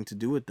had nothing to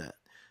do with that.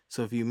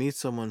 So if you meet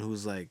someone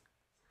who's like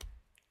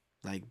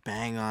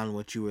bang on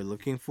what you were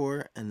looking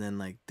for, and then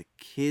like the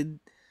kid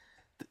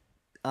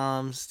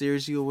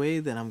steers you away,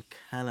 then I'm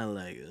kind of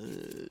like,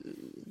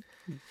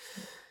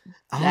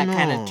 I don't That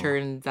kind of know.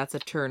 turn. That's a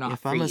turn off If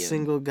for I'm a you.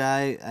 single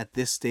guy at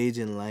this stage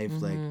in life,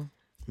 like Mm-hmm.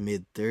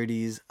 mid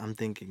 30s, I'm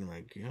thinking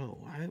like, yo,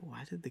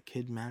 why did the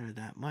kid matter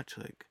that much?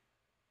 Like,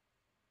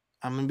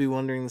 I'm gonna be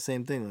wondering the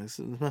same thing. Like, this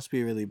must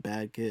be a really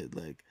bad kid.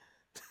 Like,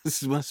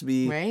 this must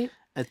be Right.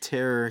 a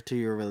terror to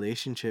your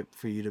relationship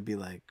for you to be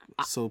like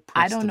I, so I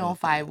pressed don't know about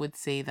if I that. would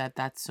say that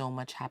that's so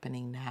much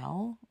happening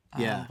now.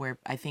 Yeah, Where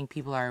I think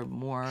people are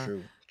more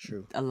true,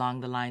 true.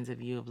 along the lines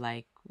of you of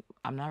like,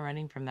 I'm not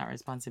running from that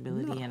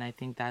responsibility, No. and I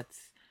think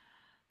that's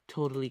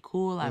totally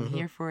cool. I'm Mm-hmm.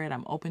 here for it.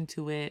 I'm open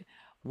to it.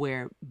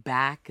 Where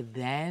back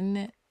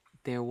then,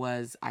 there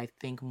was, I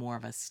think, more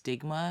of a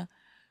stigma,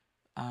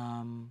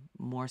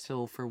 more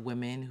so for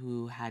women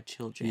who had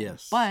children.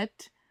 Yes.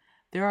 But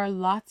there are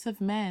lots of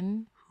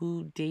men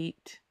who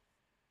date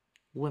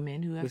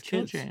women who have With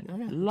kids. children. Oh,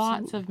 yeah,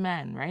 Lots absolutely. of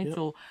men, right? Yep.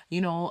 So, you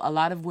know, a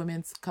lot of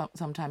women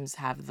sometimes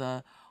have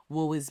the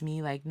woe is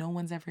me, like no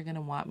one's ever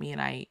gonna want me,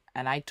 and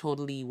I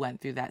totally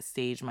went through that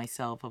stage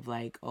myself of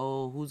like,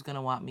 oh, who's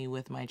gonna want me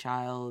with my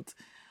child?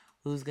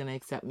 Who's gonna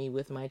accept me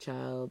with my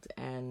child?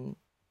 And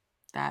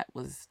that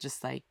was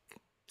just like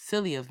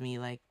silly of me.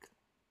 Like,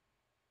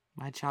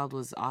 my child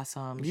was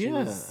awesome. She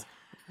Yeah. was,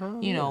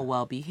 Oh, you know, yeah.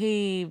 well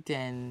behaved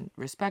and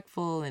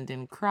respectful and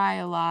didn't cry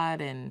a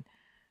lot, and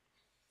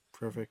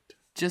Perfect.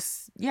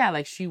 just, yeah,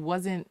 like she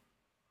was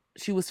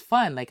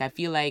fun. Like, I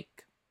feel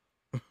like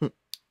It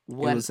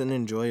when was an it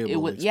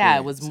enjoyable was, yeah,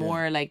 it was experience.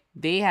 more like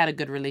they had a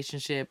good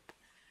relationship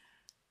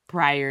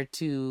prior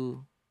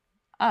to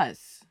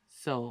us.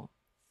 So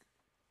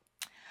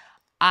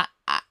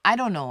I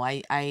don't know.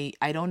 I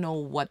don't know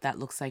what that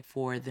looks like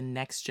for the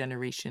next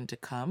generation to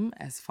come,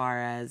 as far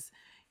as,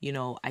 you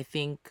know, I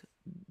think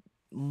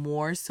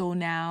more so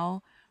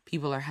now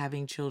people are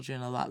having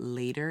children a lot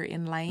later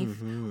in life,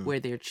 Mm-hmm. where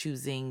they're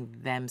choosing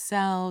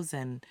themselves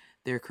and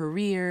their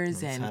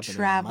careers It's and happening on my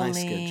traveling,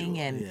 schedule.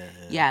 and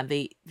Yeah.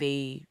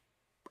 they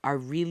are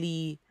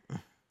really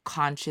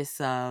conscious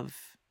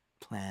of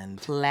Planned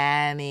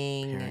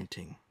planning,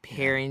 parenting.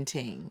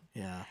 parenting.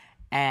 Yeah.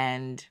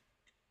 And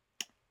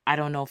I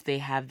don't know if they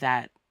have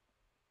that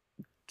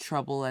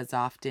trouble as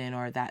often,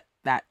 or that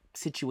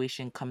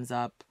situation comes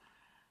up,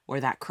 or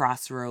that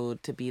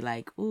crossroad to be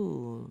like,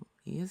 ooh,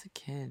 he is a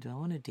kid, do I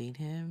want to date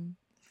him?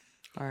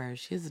 Or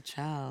she has a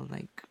child.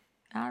 Like,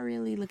 not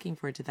really looking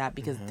forward to that,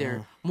 because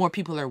Yeah. more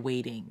people are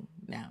waiting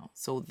now.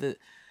 So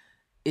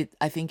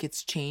I think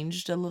it's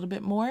changed a little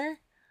bit more.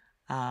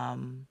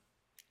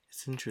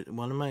 It's interesting.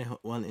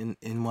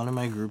 In one of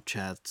my group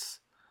chats,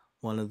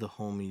 one of the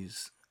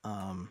homies,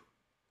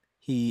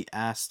 he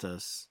asked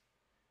us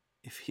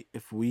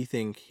if we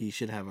think he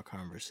should have a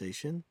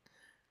conversation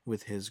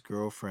with his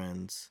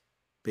girlfriend's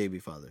baby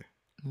father.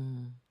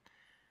 Mm.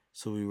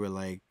 So we were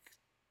like,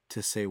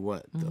 to say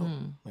what though?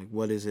 Mm-hmm. Like,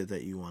 what is it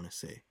that you want to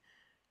say?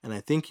 And I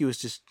think he was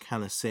just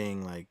kind of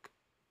saying like,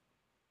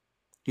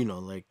 you know,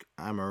 like,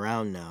 I'm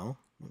around now,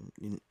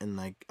 and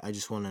like, I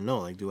just want to know,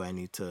 like, do I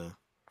need to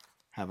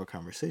have a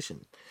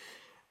conversation?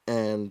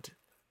 And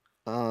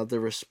the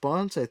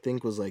response, I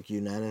think, was like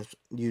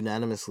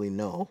unanimously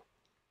no.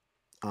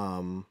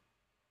 Um,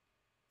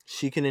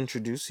 she can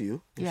introduce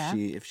you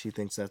if she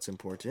thinks that's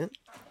important,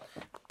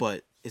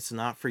 but it's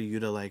not for you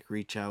to like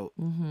reach out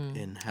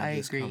and have I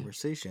this agree.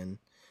 conversation.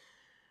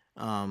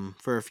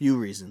 For a few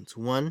reasons.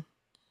 One,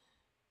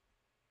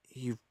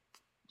 you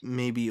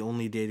maybe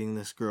only dating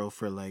this girl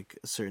for like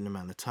a certain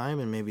amount of time,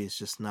 and maybe it's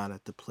just not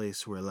at the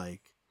place where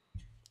like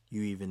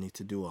you even need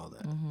to do all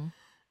that. Mm-hmm.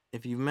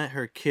 If you met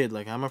her kid,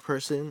 like, I'm a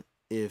person,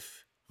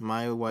 if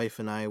my wife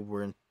and I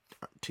were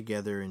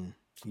together in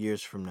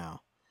years from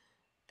now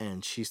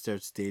and she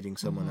starts dating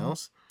someone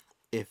else,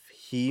 if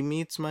he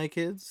meets my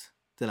kids,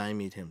 then I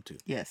meet him too.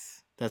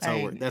 Yes. That's how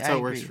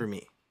it works for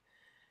me.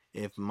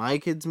 If my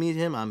kids meet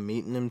him, I'm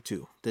meeting him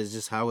too. That's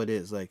just how it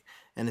is. Like,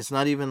 and it's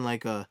not even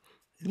like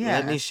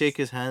let me shake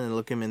his hand and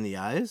look him in the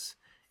eyes.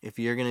 If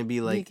you're gonna be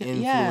like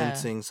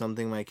influencing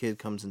something my kid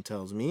comes and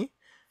tells me,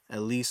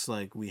 at least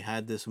like we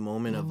had this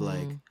moment of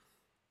like,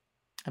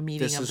 a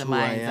meeting this of is the who I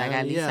minds. Like, am.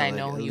 at least Yeah, I like,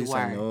 know at who least you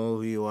I are. know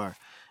who you are,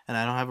 and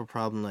I don't have a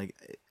problem. Like,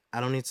 I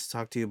don't need to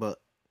talk to you about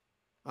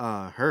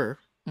her.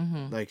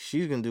 Like,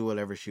 she's gonna do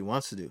whatever she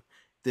wants to do.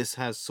 This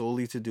has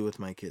solely to do with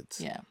my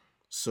kids. Yeah.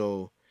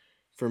 So,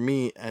 for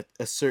me, at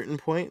a certain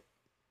point,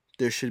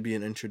 there should be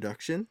an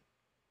introduction,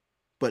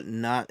 but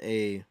not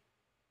a.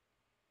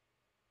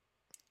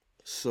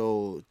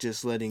 So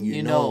just letting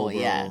you know, bro.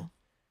 Yeah.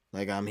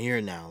 Like, I'm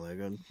here now. Like,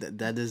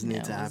 that doesn't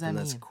need to happen.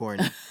 That's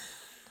corny.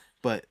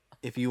 But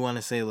if you want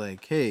to say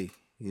like, hey,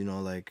 you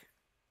know, like,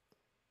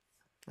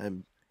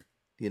 I'm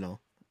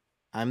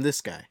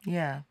this guy.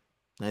 Yeah.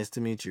 Nice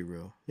to meet you,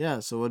 bro. Yeah,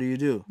 so what do you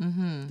do?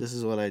 This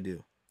is what I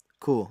do.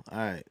 Cool. All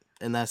right.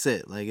 And that's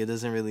it. Like, it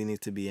doesn't really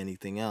need to be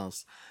anything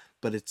else.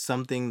 But it's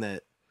something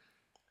that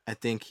I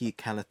think he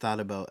kind of thought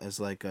about as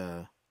like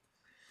a,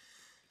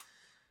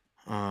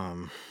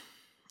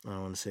 I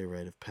don't want to say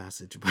rite of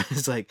passage, but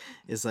it's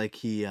like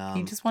he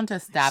just wanted to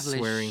establish,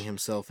 swearing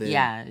himself in.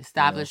 Yeah,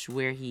 establish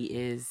where he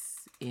is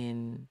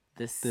in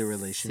this the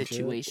relationship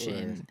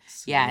situation.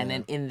 And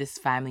then in this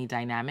family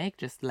dynamic,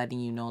 just letting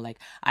you know, like,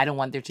 I don't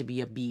want there to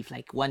be a beef.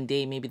 Like, one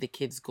day maybe the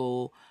kids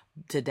go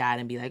to dad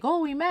and be like,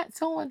 oh, we met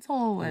so and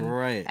so,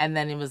 and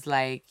then it was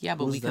like, yeah,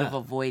 but we could have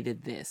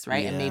avoided this,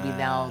 right? And maybe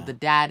now the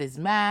dad is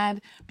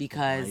mad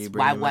because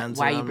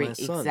why you bring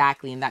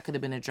exactly, and that could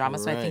have been a drama.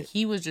 So I think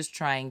he was just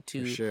trying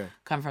to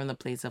come from the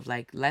place of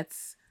like,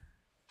 let's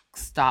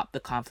stop the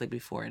conflict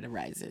before it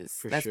arises.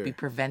 Let's be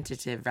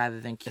preventative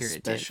rather than curative.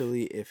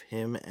 Especially if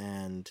him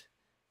and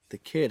the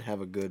kid have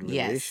a good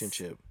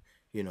relationship,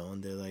 you know,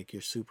 and they're like,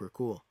 you're super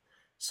cool.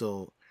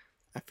 So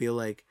I feel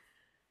like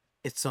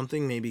it's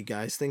something maybe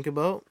guys think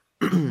about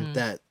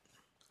that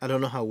I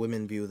don't know how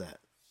women view that.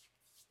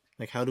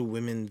 Like, how do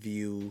women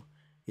view,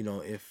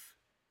 if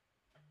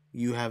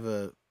you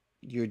have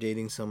you're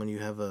dating someone, you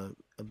have a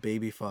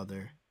baby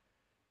father,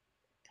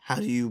 how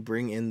do you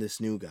bring in this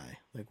new guy?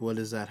 Like, what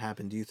does that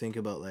happen? Do you think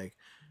about, like,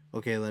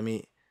 okay,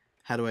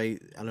 how do I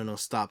don't know,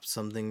 stop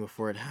something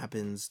before it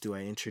happens? Do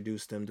I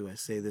introduce them? Do I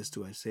say this?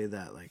 Do I say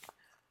that? Like,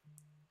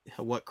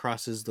 what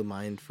crosses the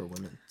mind for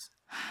women?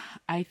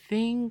 I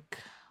think,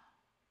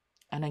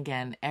 and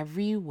again,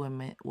 every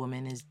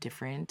woman is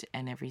different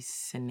and every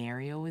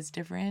scenario is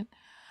different,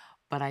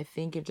 but I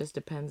think it just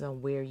depends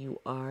on where you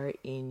are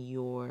in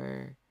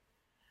your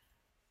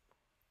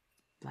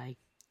like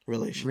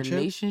Relationship?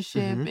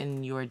 relationship Mm-hmm.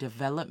 and your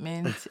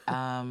development.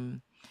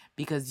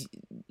 Because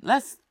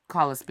let's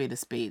call a spade a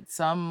spade.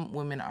 Some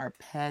women are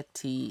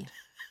petty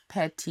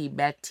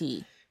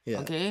Betty. Yeah.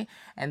 Okay,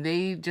 and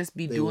they just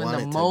be They doing the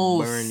want it to burn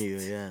most. you,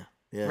 yeah.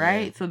 Yeah, yeah.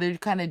 Right, so they're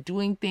kind of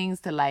doing things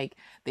to, like,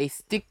 they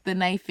stick the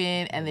knife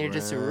in and they're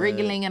just Right.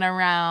 wriggling it They're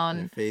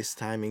around.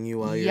 FaceTiming you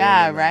while you're in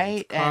Yeah, a nice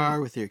right. And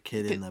car with your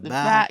kid in the the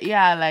back.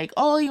 yeah, like,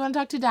 oh, you want to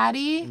talk to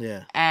daddy?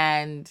 Yeah.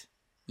 And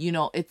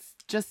it's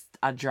just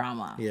a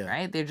drama, Yeah.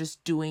 right? They're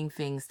just doing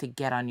things to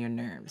get on your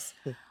nerves.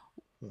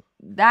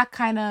 That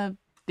kind of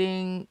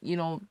thing,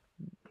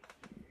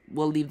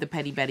 will leave the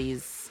petty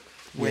betties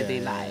where they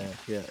lie.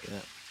 Yeah.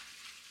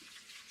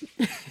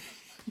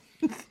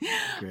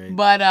 Great.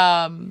 But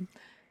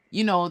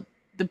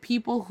the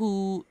people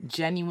who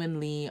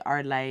genuinely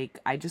are like,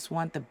 I just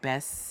want the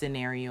best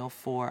scenario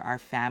for our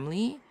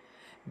family,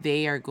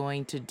 they are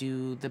going to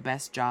do the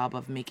best job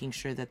of making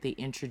sure that they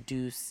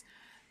introduce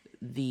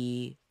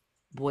the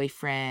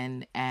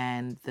boyfriend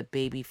and the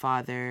baby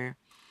father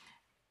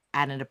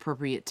at an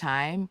appropriate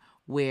time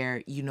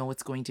where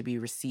it's going to be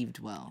received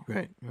well.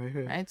 Right.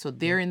 So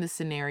they're in the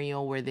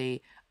scenario where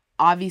they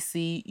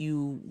obviously,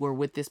 you were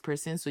with this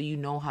person, so you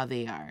know how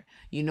they are.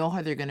 You know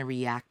how they're going to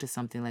react to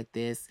something like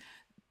this.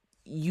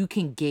 You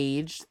can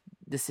gauge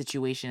the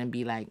situation and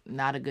be like,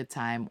 not a good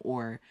time,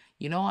 or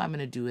I'm going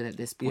to do it at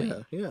this point.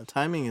 Yeah.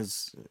 Timing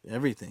is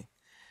everything.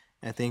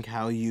 I think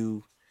how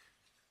you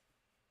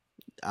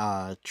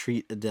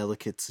treat a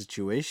delicate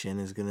situation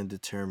is going to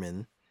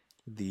determine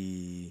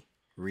the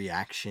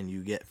reaction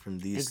you get from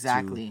these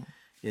two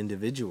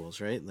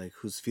individuals, right? Like,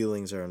 whose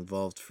feelings are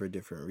involved for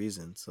different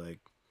reasons. Like,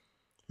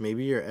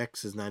 maybe your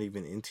ex is not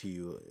even into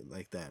you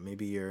like that.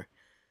 Maybe your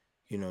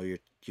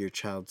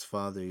child's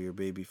father, your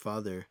baby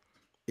father,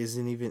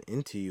 isn't even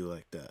into you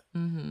like that.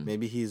 Mm-hmm.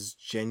 Maybe he's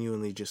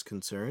genuinely just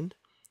concerned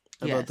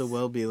about the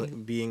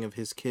well-being of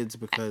his kids,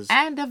 because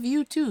and of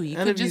you too. You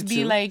could just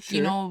be like, sure.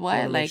 you know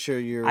what, like,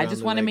 sure I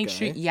just want to make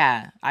sure.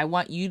 Yeah, I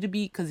want you to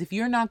be, because if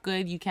you're not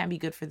good, you can't be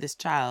good for this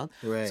child.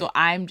 Right. So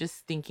I'm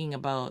just thinking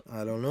about,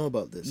 I don't know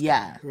about this.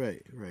 Yeah. Guy.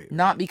 Right.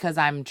 Not because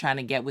I'm trying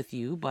to get with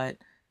you, but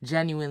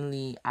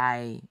genuinely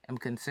I am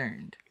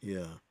concerned.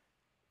 Yeah.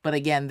 But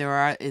again,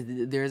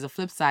 there's a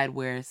flip side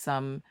where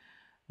some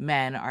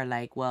men are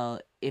like, well,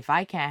 if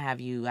I can't have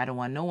you, I don't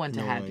want no one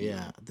to have you.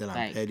 Yeah, then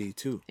I'm petty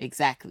too.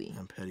 Exactly.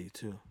 I'm petty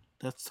too.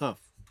 That's tough.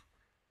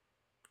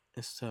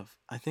 It's tough.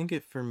 I think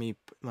for me,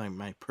 like,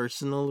 my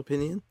personal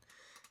opinion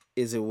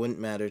is, it wouldn't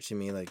matter to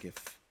me, like,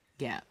 if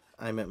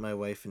I met my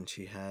wife and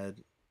she had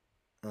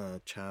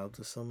a child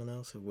with someone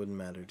else, it wouldn't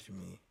matter to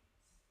me.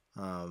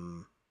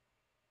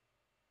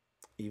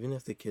 Even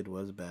if the kid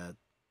was bad,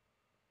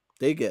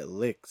 they get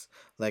licks.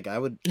 Like,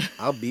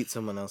 I'll beat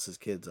someone else's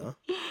kids, huh?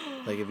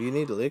 Like, if you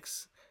need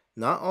licks,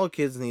 not all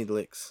kids need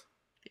licks.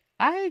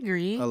 I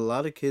agree. A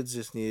lot of kids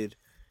just need,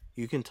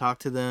 you can talk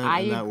to them,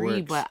 and that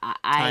agree, works. but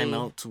time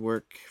out to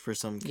work for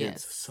some kids.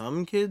 Yes.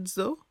 Some kids,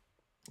 though,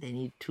 they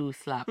need 2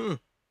 slaps.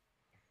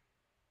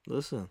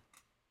 Listen,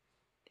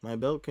 my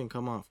belt can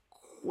come off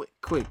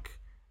quick.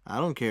 I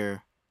don't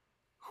care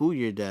who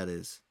your dad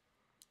is.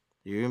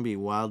 You're gonna be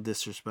wild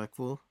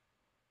disrespectful,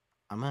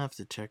 I'm gonna have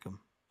to check him.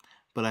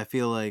 But I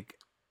feel like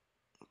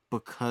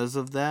because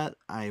of that,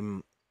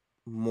 I'm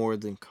more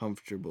than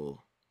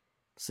comfortable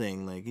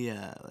saying, like,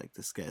 yeah, like,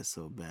 this guy's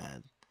so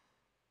bad.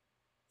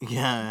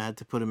 Yeah, I had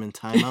to put him in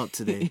timeout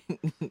today.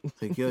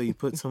 Like, yo, you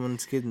put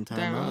someone's kid in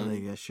timeout?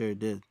 Like, I sure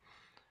did.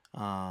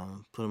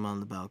 Put him on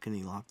the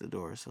balcony, lock the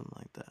door, or something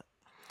like that.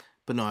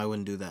 But no, I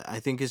wouldn't do that.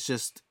 I think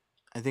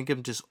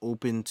I'm just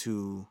open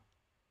to.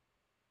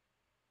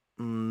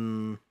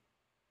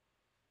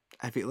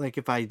 I feel like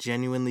if I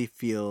genuinely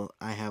feel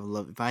I have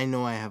love, if I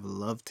know I have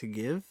love to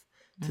give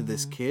to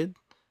this kid,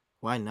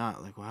 why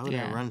not? Like, why would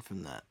I run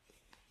from that?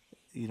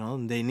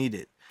 They need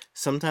it.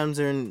 Sometimes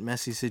they're in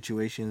messy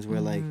situations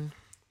where, like,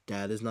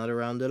 dad is not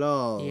around at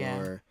all,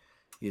 or,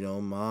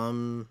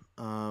 mom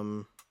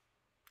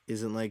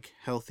isn't, like,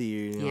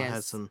 healthy,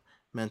 has some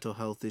mental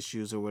health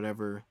issues or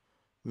whatever,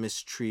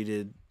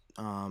 mistreated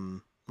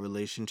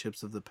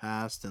relationships of the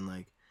past, and,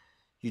 like,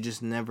 you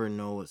just never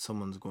know what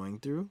someone's going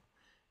through.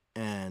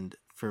 And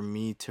for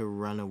me to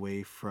run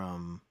away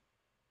from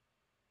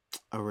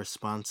a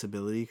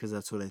responsibility, because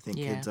that's what I think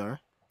kids are.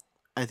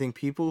 I think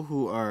people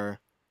who are,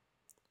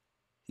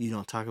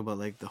 talk about,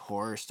 like, the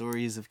horror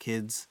stories of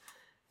kids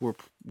were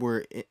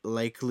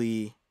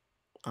likely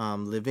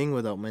living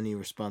without many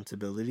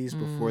responsibilities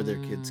before their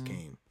kids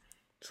came.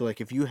 So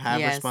like if you have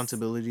Yes.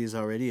 responsibilities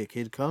already, a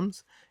kid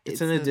comes, it's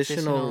an an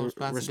additional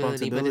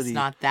responsibility, but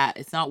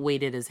it's not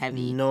weighted as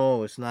heavy.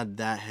 No, it's not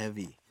that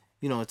heavy.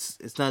 You know,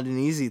 it's not an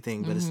easy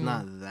thing, but it's Mhm.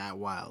 not that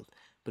wild.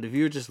 But if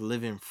you're just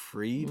living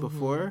free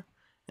before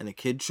and a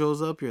kid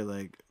shows up, you're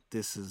like,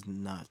 this is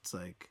nuts.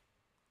 Like,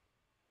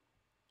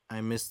 I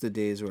miss the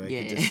days where I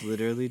could just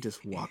literally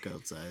just walk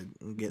outside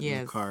and get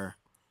in the car.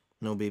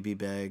 No baby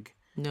bag.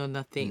 No,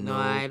 nothing. No, No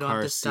I don't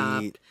car have to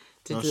stop seat.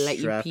 to No let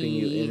you strapping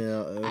you in pee. and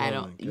out. Oh I my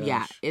don't. gosh.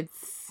 Yeah,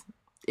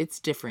 it's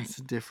different. It's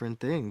a different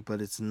thing,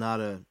 but it's not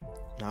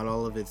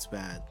all of it's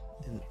bad,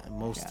 and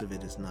most of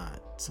it is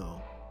not.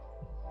 So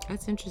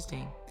That's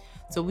interesting.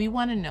 So we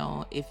want to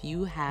know if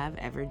you have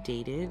ever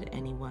dated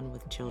anyone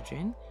with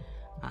children,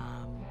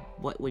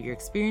 what your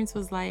experience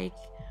was like,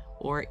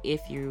 or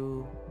if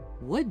you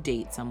would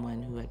date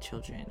someone who had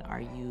children.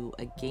 Are you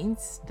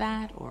against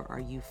that, or are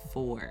you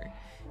for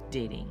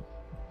dating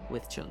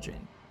with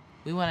children?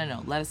 We want to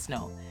know. Let us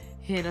know.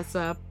 Hit us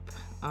up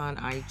on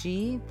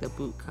IG, the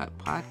Bootcut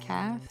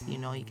Podcast. You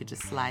know, you could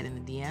just slide in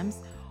the DMs,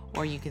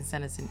 or you can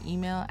send us an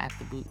email at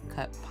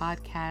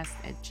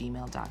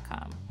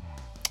thebootcutpodcast@gmail.com.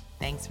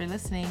 Thanks for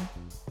listening.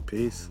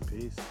 peace.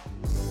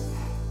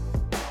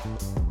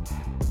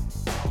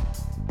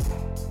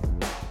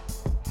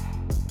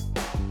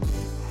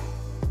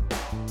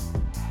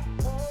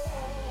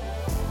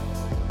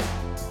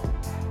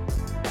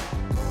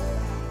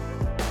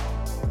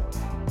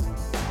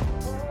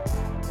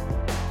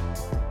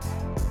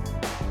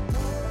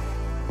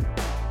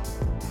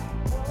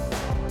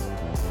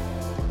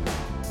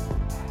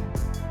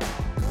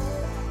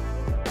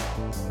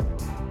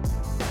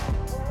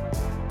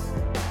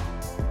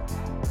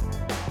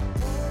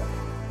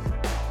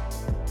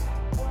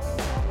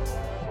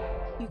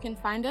 You can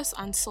find us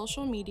on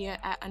social media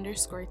at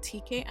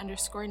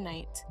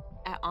 _TK_night,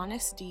 at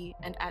HonestD,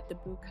 and at the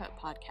Bootcut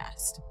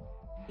Podcast.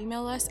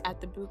 Email us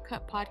at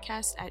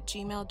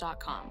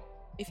thebootcutpodcast@gmail.com.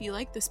 If you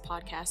like this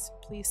podcast,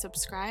 please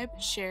subscribe,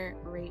 share,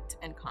 rate,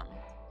 and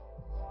comment.